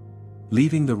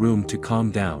 leaving the room to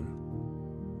calm down.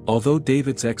 Although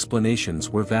David's explanations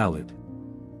were valid,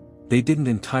 they didn't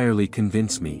entirely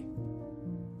convince me.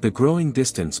 The growing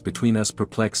distance between us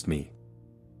perplexed me.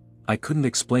 I couldn't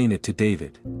explain it to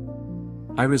David.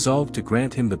 I resolved to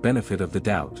grant him the benefit of the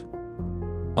doubt,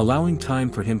 allowing time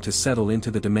for him to settle into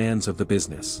the demands of the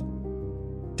business.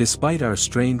 Despite our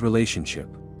strained relationship,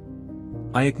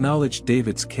 I acknowledged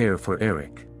David's care for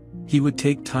Eric. He would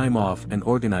take time off and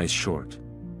organize short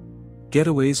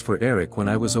getaways for Eric when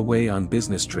I was away on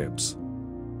business trips.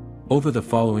 Over the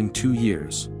following 2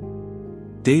 years,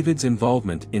 David's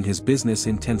involvement in his business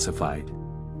intensified.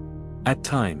 At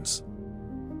times,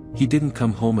 he didn't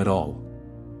come home at all.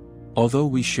 Although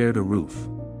we shared a roof,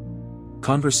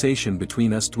 conversation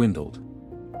between us dwindled.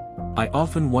 I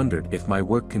often wondered if my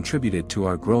work contributed to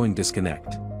our growing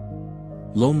disconnect.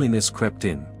 Loneliness crept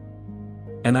in,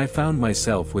 and I found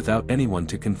myself without anyone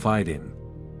to confide in.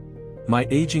 My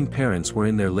aging parents were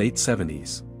in their late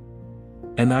 70s,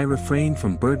 and I refrained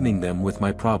from burdening them with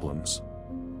my problems.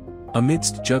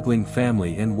 Amidst juggling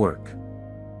family and work,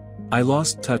 I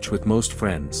lost touch with most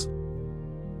friends.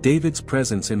 David's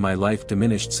presence in my life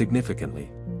diminished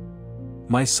significantly.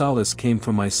 My solace came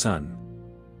from my son,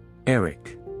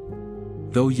 Eric.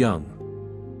 Though young,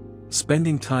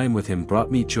 spending time with him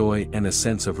brought me joy and a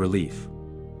sense of relief.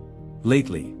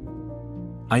 Lately,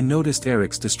 I noticed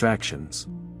Eric's distractions.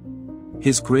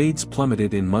 His grades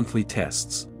plummeted in monthly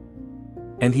tests,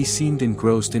 and he seemed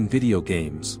engrossed in video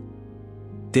games.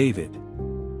 David,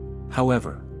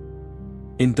 however,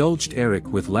 indulged Eric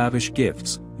with lavish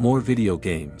gifts, more video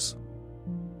games,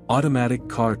 automatic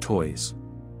car toys,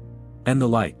 and the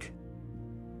like.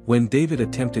 When David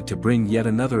attempted to bring yet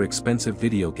another expensive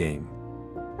video game,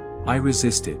 I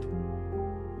resisted.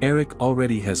 Eric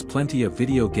already has plenty of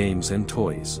video games and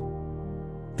toys.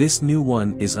 This new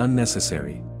one is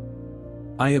unnecessary.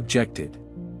 I objected.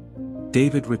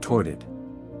 David retorted.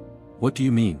 What do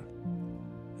you mean?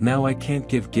 Now I can't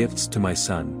give gifts to my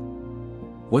son.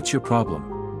 What's your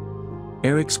problem?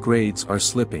 Eric's grades are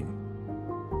slipping,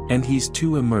 and he's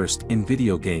too immersed in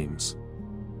video games.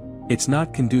 It's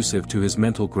not conducive to his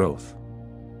mental growth.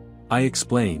 I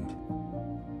explained.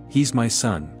 He's my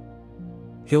son.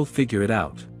 He'll figure it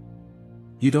out.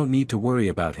 You don't need to worry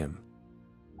about him.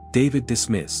 David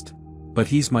dismissed. But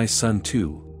he's my son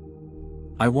too.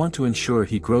 I want to ensure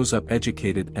he grows up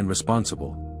educated and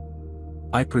responsible.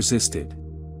 I persisted.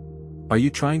 Are you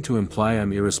trying to imply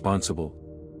I'm irresponsible?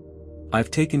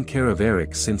 I've taken care of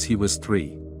Eric since he was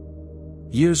 3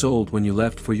 years old when you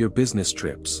left for your business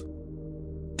trips.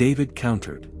 David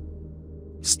countered,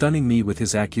 stunning me with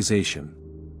his accusation.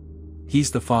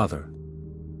 He's the father.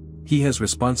 He has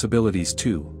responsibilities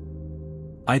too.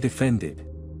 I defended,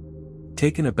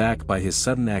 taken aback by his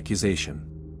sudden accusation.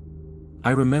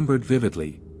 I remembered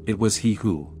vividly, it was he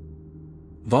who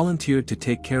volunteered to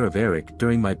take care of Eric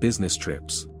during my business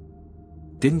trips.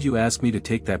 Didn't you ask me to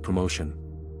take that promotion?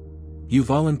 You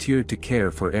volunteered to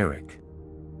care for Eric.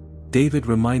 David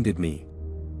reminded me.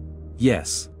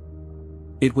 Yes.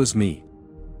 It was me.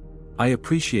 I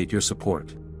appreciate your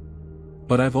support.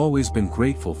 But I've always been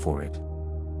grateful for it.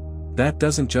 That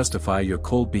doesn't justify your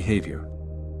cold behavior.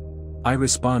 I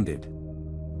responded,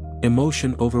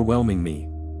 emotion overwhelming me.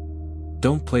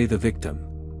 Don't play the victim.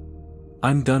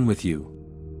 I'm done with you.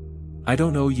 I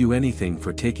don't owe you anything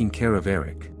for taking care of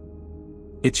Eric.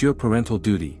 It's your parental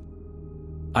duty,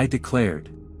 I declared,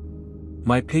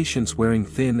 my patience wearing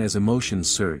thin as emotions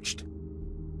surged.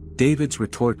 David's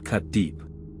retort cut deep.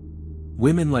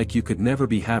 Women like you could never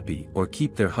be happy or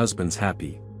keep their husbands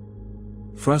happy.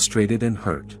 Frustrated and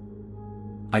hurt,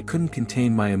 I couldn't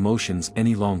contain my emotions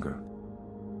any longer.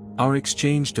 Our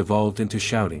exchange devolved into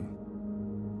shouting,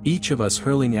 each of us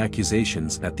hurling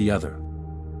accusations at the other.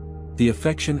 The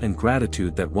affection and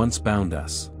gratitude that once bound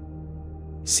us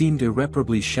seemed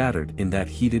irreparably shattered in that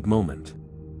heated moment.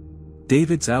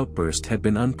 David's outburst had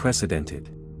been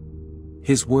unprecedented.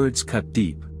 His words cut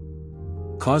deep,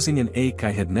 causing an ache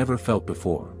I had never felt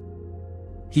before.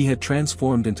 He had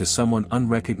transformed into someone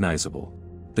unrecognizable.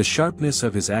 The sharpness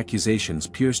of his accusations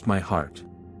pierced my heart.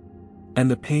 And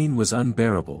the pain was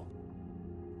unbearable.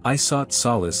 I sought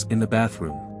solace in the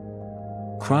bathroom,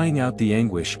 crying out the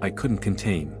anguish I couldn't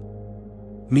contain.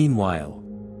 Meanwhile,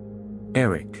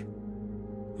 Eric,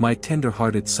 my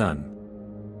tender-hearted son,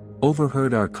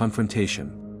 overheard our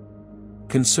confrontation.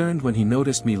 Concerned when he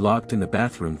noticed me locked in the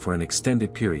bathroom for an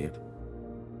extended period,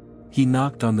 he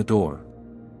knocked on the door.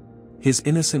 His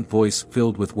innocent voice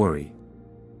filled with worry.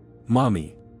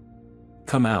 "Mommy,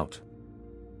 come out."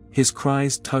 His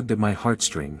cries tugged at my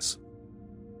heartstrings.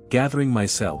 Gathering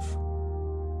myself,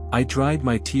 I dried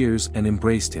my tears and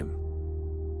embraced him.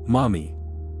 "Mommy,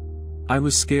 I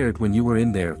was scared when you were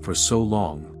in there for so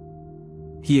long,"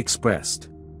 he expressed,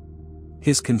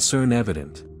 his concern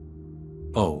evident.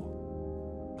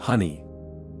 "Oh, honey,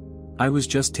 I was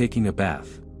just taking a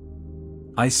bath,"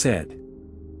 I said,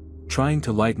 trying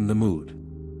to lighten the mood.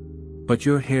 "But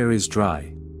your hair is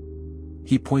dry,"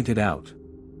 he pointed out,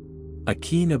 a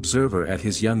keen observer at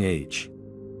his young age.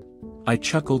 I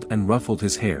chuckled and ruffled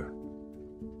his hair,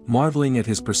 marveling at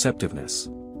his perceptiveness.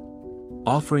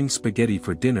 Offering spaghetti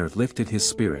for dinner lifted his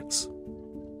spirits,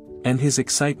 and his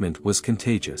excitement was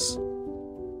contagious.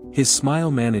 His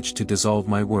smile managed to dissolve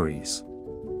my worries,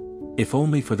 if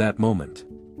only for that moment.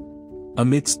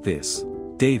 Amidst this,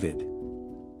 David,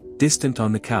 distant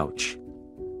on the couch,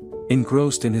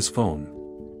 engrossed in his phone,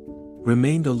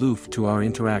 remained aloof to our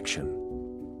interaction.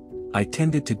 I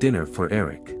tended to dinner for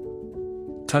Eric,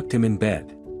 tucked him in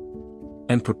bed,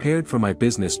 and prepared for my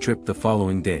business trip the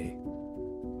following day,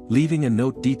 leaving a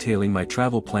note detailing my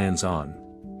travel plans on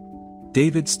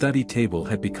David's study table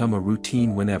had become a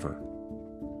routine whenever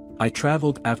I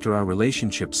traveled after our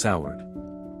relationship soured.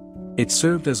 It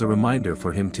served as a reminder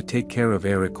for him to take care of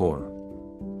Eric or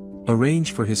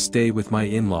arrange for his stay with my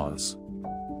in-laws.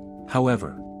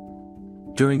 However,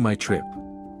 during my trip,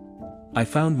 I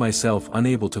found myself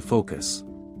unable to focus.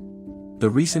 The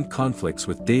recent conflicts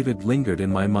with David lingered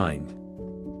in my mind,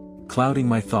 clouding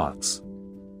my thoughts.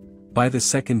 By the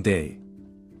second day,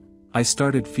 I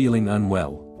started feeling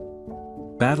unwell,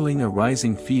 battling a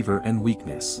rising fever and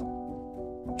weakness.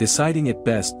 Deciding it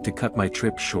best to cut my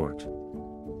trip short,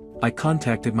 I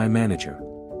contacted my manager,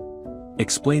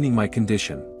 explaining my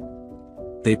condition.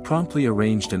 They promptly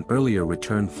arranged an earlier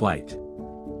return flight.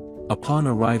 Upon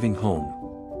arriving home,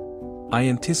 I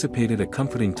anticipated a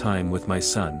comforting time with my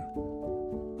son,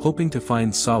 hoping to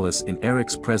find solace in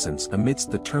Eric's presence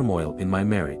amidst the turmoil in my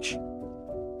marriage.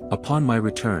 Upon my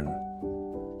return,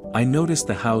 I noticed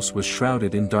the house was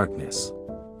shrouded in darkness.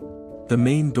 The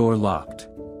main door locked.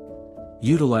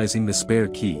 Utilizing the spare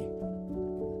key,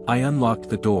 I unlocked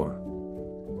the door,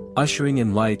 ushering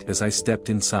in light as I stepped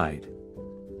inside.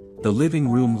 The living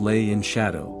room lay in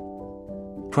shadow,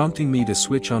 prompting me to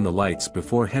switch on the lights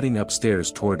before heading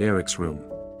upstairs toward Eric's room.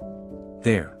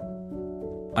 There,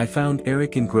 I found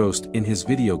Eric engrossed in his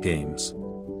video games,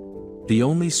 the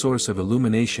only source of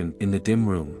illumination in the dim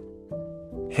room.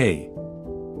 "Hey,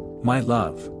 my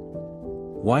love.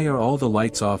 Why are all the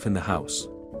lights off in the house?"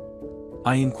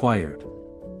 I inquired,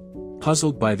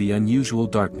 puzzled by the unusual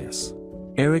darkness.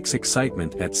 Eric's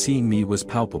excitement at seeing me was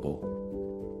palpable.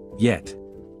 Yet,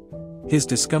 his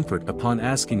discomfort upon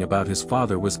asking about his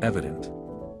father was evident.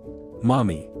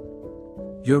 "Mommy,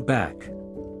 you're back.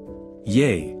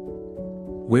 Yay.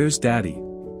 Where's Daddy?"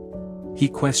 he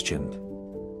questioned,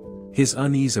 his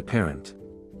unease apparent.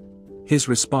 His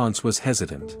response was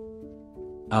hesitant.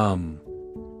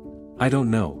 I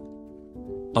don't know."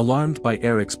 Alarmed by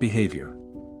Eric's behavior,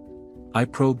 I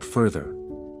probed further.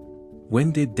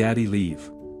 "When did Daddy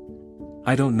leave?"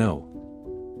 "I don't know.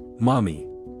 Mommy.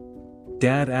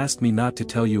 Dad asked me not to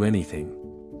tell you anything,"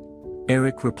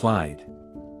 Eric replied,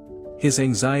 his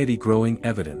anxiety growing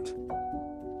evident.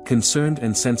 Concerned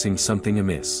and sensing something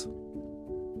amiss,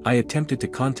 I attempted to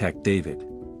contact David.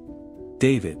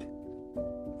 "David,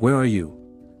 where are you?"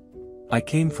 "I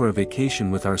came for a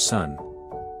vacation with our son,"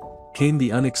 came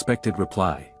the unexpected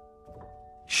reply,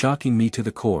 shocking me to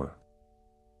the core.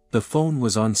 The phone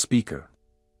was on speaker.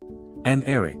 And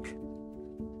Eric,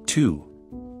 too,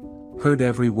 heard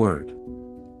every word.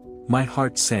 My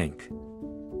heart sank,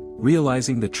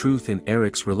 realizing the truth in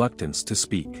Eric's reluctance to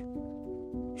speak.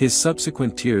 His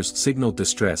subsequent tears signaled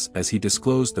distress as he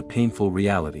disclosed the painful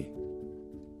reality.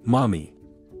 "Mommy,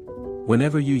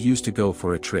 whenever you used to go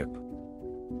for a trip,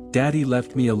 Daddy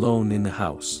left me alone in the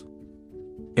house,"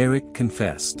 Eric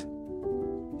confessed,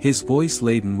 his voice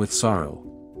laden with sorrow.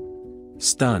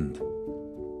 Stunned,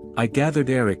 I gathered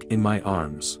Eric in my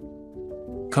arms,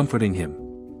 comforting him.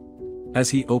 As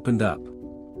he opened up,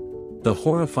 the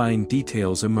horrifying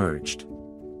details emerged.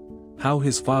 How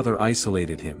his father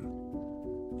isolated him,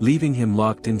 leaving him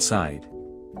locked inside,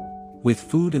 with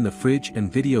food in the fridge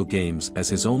and video games as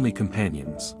his only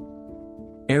companions.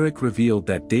 Eric revealed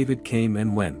that David came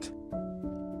and went,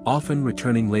 often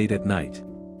returning late at night,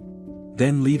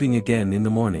 then leaving again in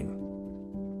the morning.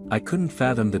 I couldn't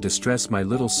fathom the distress my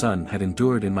little son had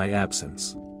endured in my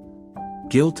absence.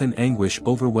 Guilt and anguish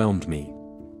overwhelmed me.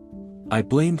 I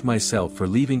blamed myself for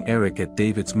leaving Eric at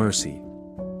David's mercy.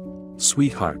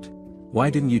 "Sweetheart, why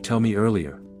didn't you tell me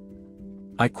earlier?"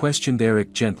 I questioned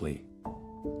Eric gently,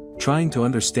 trying to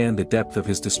understand the depth of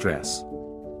his distress.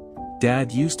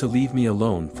 "Dad used to leave me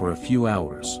alone for a few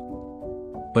hours,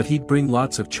 but he'd bring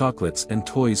lots of chocolates and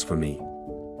toys for me.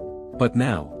 But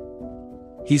now,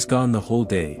 he's gone the whole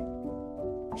day.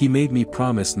 He made me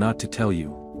promise not to tell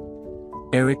you,"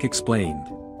 Eric explained,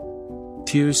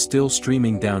 tears still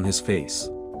streaming down his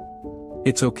face.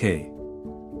 "It's okay.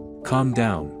 Calm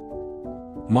down.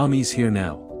 Mommy's here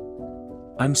now.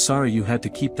 I'm sorry you had to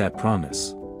keep that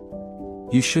promise.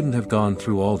 You shouldn't have gone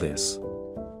through all this."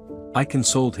 I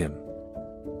consoled him,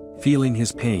 feeling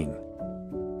his pain.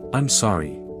 "I'm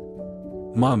sorry,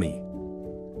 Mommy.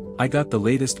 I got the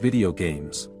latest video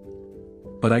games.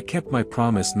 But I kept my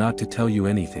promise not to tell you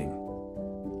anything,"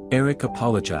 Eric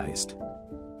apologized,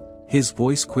 his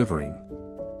voice quivering.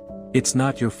 "It's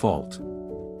not your fault,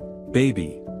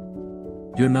 baby.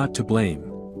 You're not to blame,"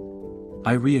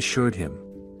 I reassured him,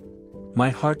 my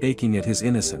heart aching at his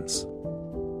innocence.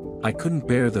 I couldn't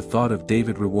bear the thought of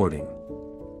David rewarding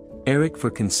Eric for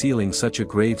concealing such a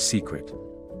grave secret.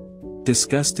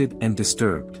 Disgusted and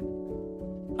disturbed,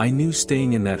 I knew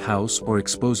staying in that house or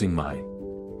exposing my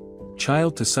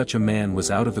child to such a man was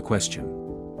out of the question.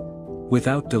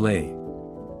 Without delay,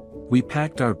 we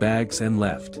packed our bags and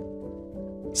left,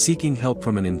 seeking help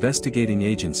from an investigating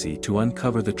agency to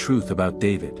uncover the truth about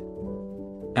David.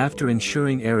 After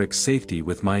ensuring Eric's safety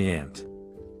with my aunt,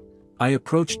 I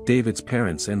approached David's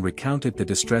parents and recounted the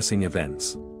distressing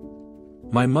events.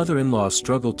 My mother-in-law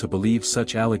struggled to believe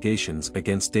such allegations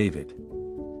against David.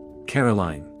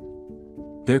 "Caroline,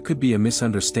 there could be a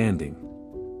misunderstanding.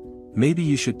 Maybe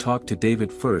you should talk to David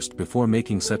first before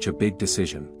making such a big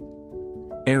decision.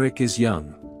 Eric is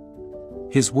young.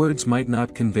 His words might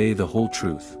not convey the whole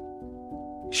truth,"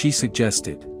 she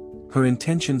suggested, her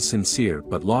intentions sincere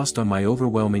but lost on my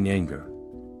overwhelming anger.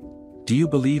 "Do you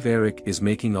believe Eric is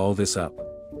making all this up?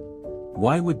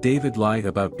 Why would David lie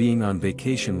about being on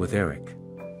vacation with Eric?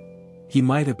 He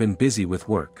might have been busy with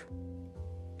work,"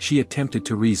 she attempted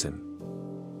to reason.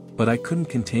 But I couldn't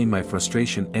contain my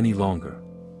frustration any longer.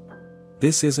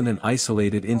 This isn't an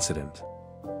isolated incident.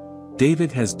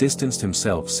 David has distanced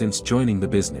himself since joining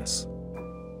the business.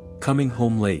 Coming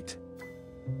home late,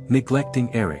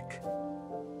 neglecting Eric,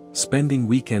 spending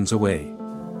weekends away.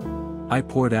 I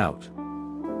poured out,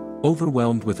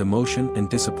 overwhelmed with emotion and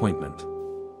disappointment.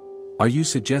 "Are you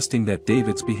suggesting that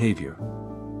David's behavior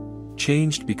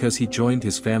changed because he joined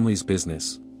his family's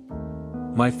business?"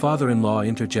 My father-in-law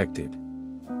interjected,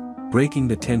 breaking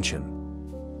the tension.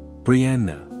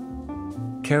 "Brianna,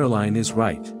 Caroline is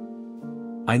right.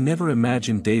 I never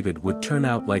imagined David would turn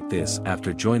out like this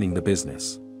after joining the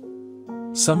business."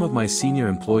 Some of my senior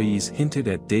employees hinted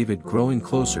at David growing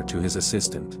closer to his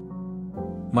assistant,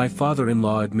 my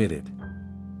father-in-law admitted,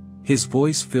 his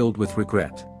voice filled with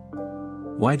regret.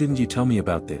 "Why didn't you tell me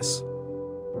about this?"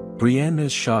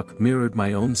 Brianna's shock mirrored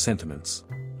my own sentiments.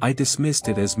 I dismissed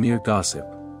it as mere gossip.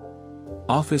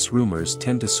 Office rumors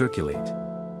tend to circulate,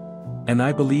 and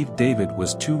I believed David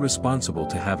was too responsible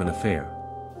to have an affair.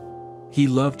 He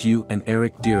loved you and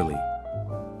Eric dearly.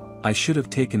 I should have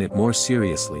taken it more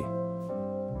seriously.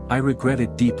 I regret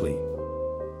it deeply.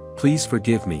 Please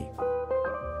forgive me,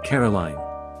 Caroline.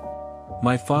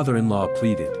 My father-in-law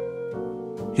pleaded,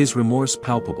 his remorse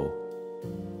palpable.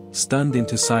 Stunned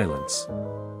into silence,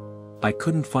 I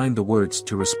couldn't find the words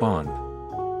to respond.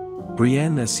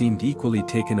 Brianna seemed equally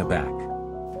taken aback.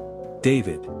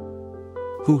 David,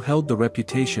 who held the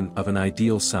reputation of an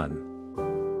ideal son,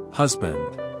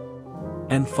 husband,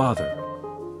 and father,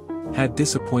 had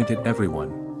disappointed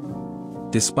everyone.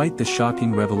 Despite the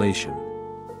shocking revelation,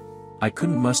 I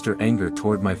couldn't muster anger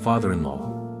toward my father-in-law.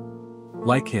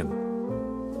 Like him,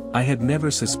 I had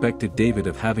never suspected David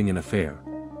of having an affair,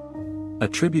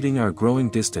 attributing our growing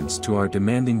distance to our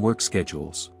demanding work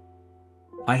schedules.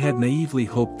 I had naively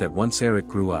hoped that once Eric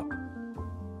grew up,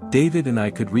 David and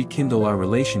I could rekindle our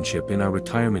relationship in our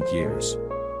retirement years,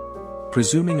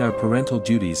 presuming our parental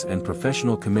duties and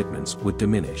professional commitments would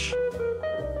diminish.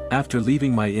 After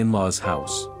leaving my in-laws'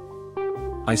 house,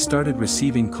 I started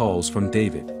receiving calls from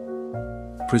David,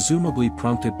 presumably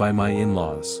prompted by my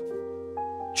in-laws.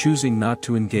 Choosing not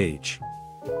to engage,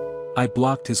 I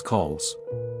blocked his calls,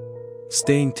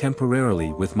 staying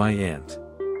temporarily with my aunt.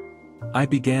 I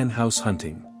began house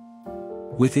hunting.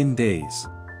 Within days,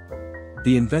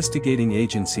 the investigating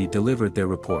agency delivered their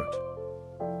report,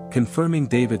 confirming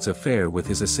David's affair with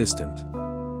his assistant,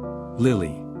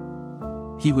 Lily.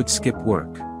 He would skip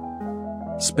work,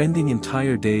 spending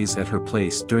entire days at her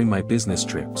place during my business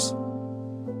trips.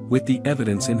 With the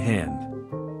evidence in hand,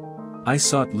 I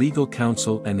sought legal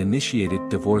counsel and initiated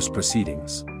divorce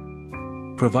proceedings,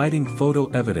 providing photo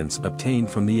evidence obtained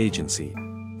from the agency.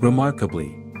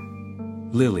 Remarkably,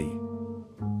 Lily,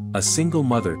 a single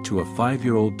mother to a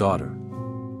 5-year-old daughter,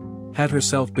 had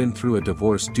herself been through a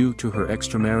divorce due to her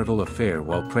extramarital affair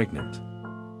while pregnant.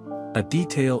 A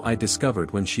detail I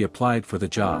discovered when she applied for the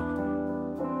job.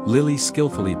 Lily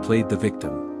skillfully played the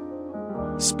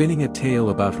victim, spinning a tale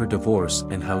about her divorce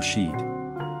and how she'd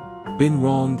been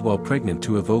wronged while pregnant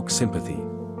to evoke sympathy.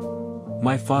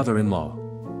 My father-in-law,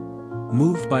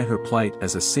 moved by her plight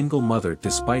as a single mother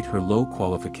despite her low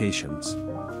qualifications,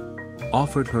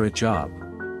 offered her a job.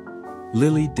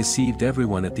 Lily deceived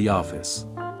everyone at the office,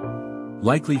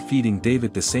 likely feeding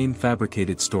David the same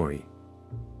fabricated story.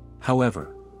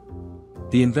 However,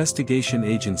 the investigation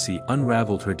agency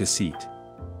unraveled her deceit,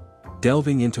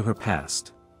 delving into her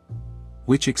past,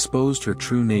 which exposed her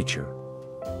true nature.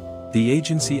 The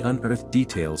agency unearthed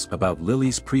details about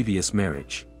Lily's previous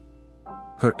marriage.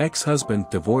 Her ex-husband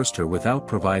divorced her without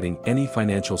providing any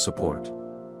financial support,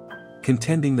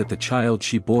 contending that the child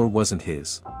she bore wasn't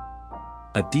his.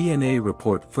 A DNA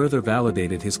report further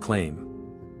validated his claim,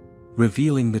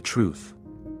 revealing the truth.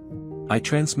 I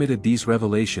transmitted these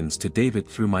revelations to David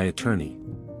through my attorney.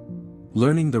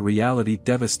 Learning the reality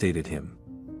devastated him,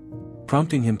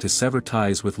 prompting him to sever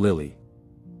ties with Lily.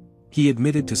 He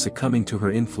admitted to succumbing to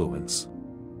her influence,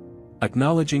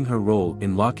 acknowledging her role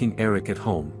in locking Eric at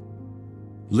home.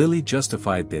 Lily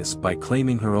justified this by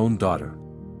claiming her own daughter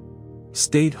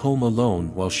stayed home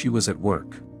alone while she was at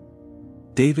work.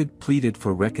 David pleaded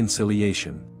for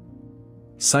reconciliation,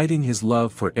 citing his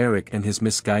love for Eric and his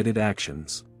misguided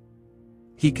actions.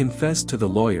 He confessed to the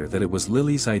lawyer that it was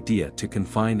Lily's idea to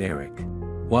confine Eric.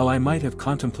 While I might have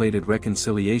contemplated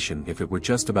reconciliation if it were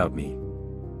just about me,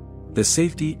 the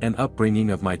safety and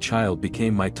upbringing of my child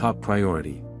became my top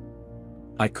priority.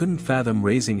 I couldn't fathom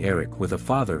raising Eric with a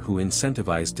father who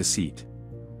incentivized deceit.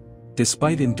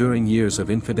 Despite enduring years of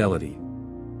infidelity,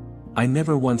 I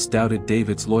never once doubted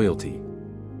David's loyalty.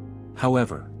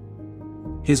 However,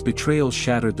 his betrayal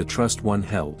shattered the trust one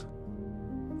held.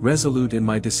 Resolute in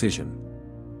my decision,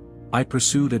 I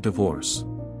pursued a divorce,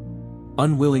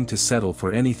 unwilling to settle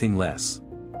for anything less.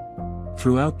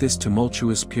 Throughout this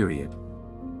tumultuous period,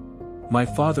 my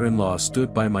father-in-law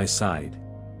stood by my side,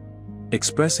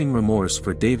 expressing remorse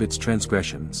for David's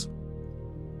transgressions.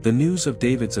 The news of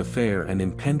David's affair and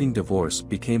impending divorce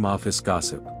became office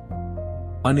gossip.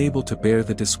 Unable to bear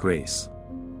the disgrace,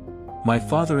 my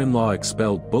father-in-law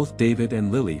expelled both David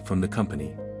and Lily from the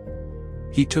company.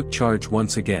 He took charge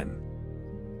once again,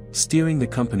 steering the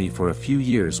company for a few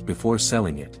years before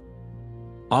selling it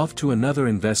off to another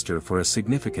investor for a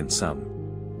significant sum.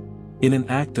 In an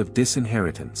act of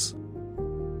disinheritance,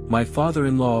 my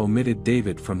father-in-law omitted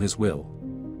David from his will,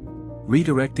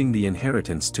 redirecting the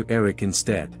inheritance to Eric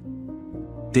instead.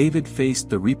 David faced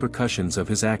the repercussions of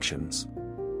his actions,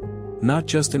 not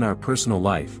just in our personal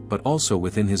life but also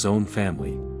within his own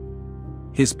family.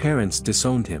 His parents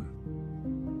disowned him,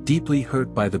 deeply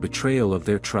hurt by the betrayal of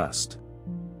their trust.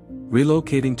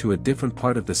 Relocating to a different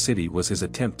part of the city was his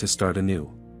attempt to start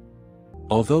anew.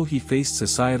 Although he faced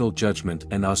societal judgment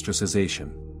and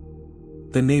ostracization,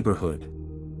 the neighborhood,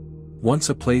 once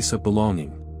a place of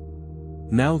belonging,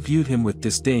 now viewed him with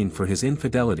disdain for his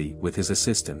infidelity with his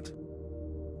assistant.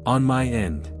 On my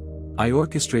end, I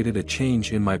orchestrated a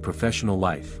change in my professional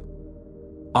life.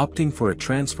 Opting for a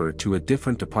transfer to a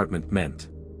different department meant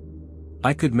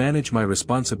I could manage my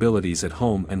responsibilities at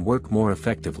home and work more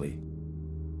effectively.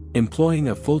 Employing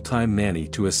a full-time nanny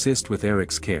to assist with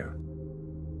Eric's care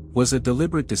was a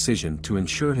deliberate decision to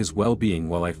ensure his well-being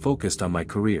while I focused on my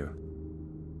career.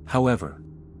 However,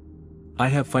 I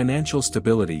have financial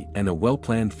stability and a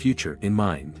well-planned future in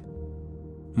mind.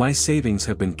 My savings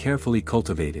have been carefully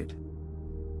cultivated,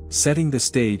 setting the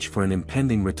stage for an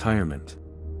impending retirement.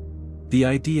 The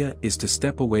idea is to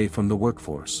step away from the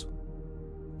workforce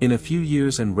in a few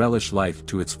years and relish life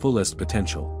to its fullest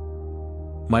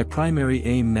potential. My primary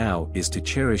aim now is to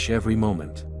cherish every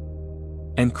moment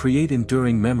and create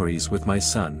enduring memories with my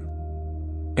son,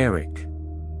 Eric.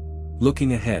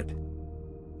 Looking ahead,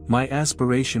 my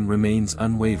aspiration remains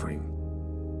unwavering.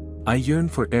 I yearn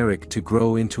for Eric to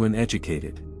grow into an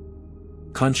educated,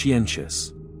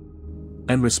 conscientious,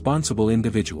 and responsible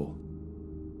individual.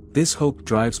 This hope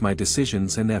drives my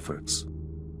decisions and efforts,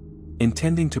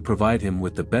 intending to provide him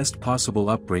with the best possible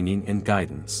upbringing and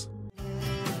guidance.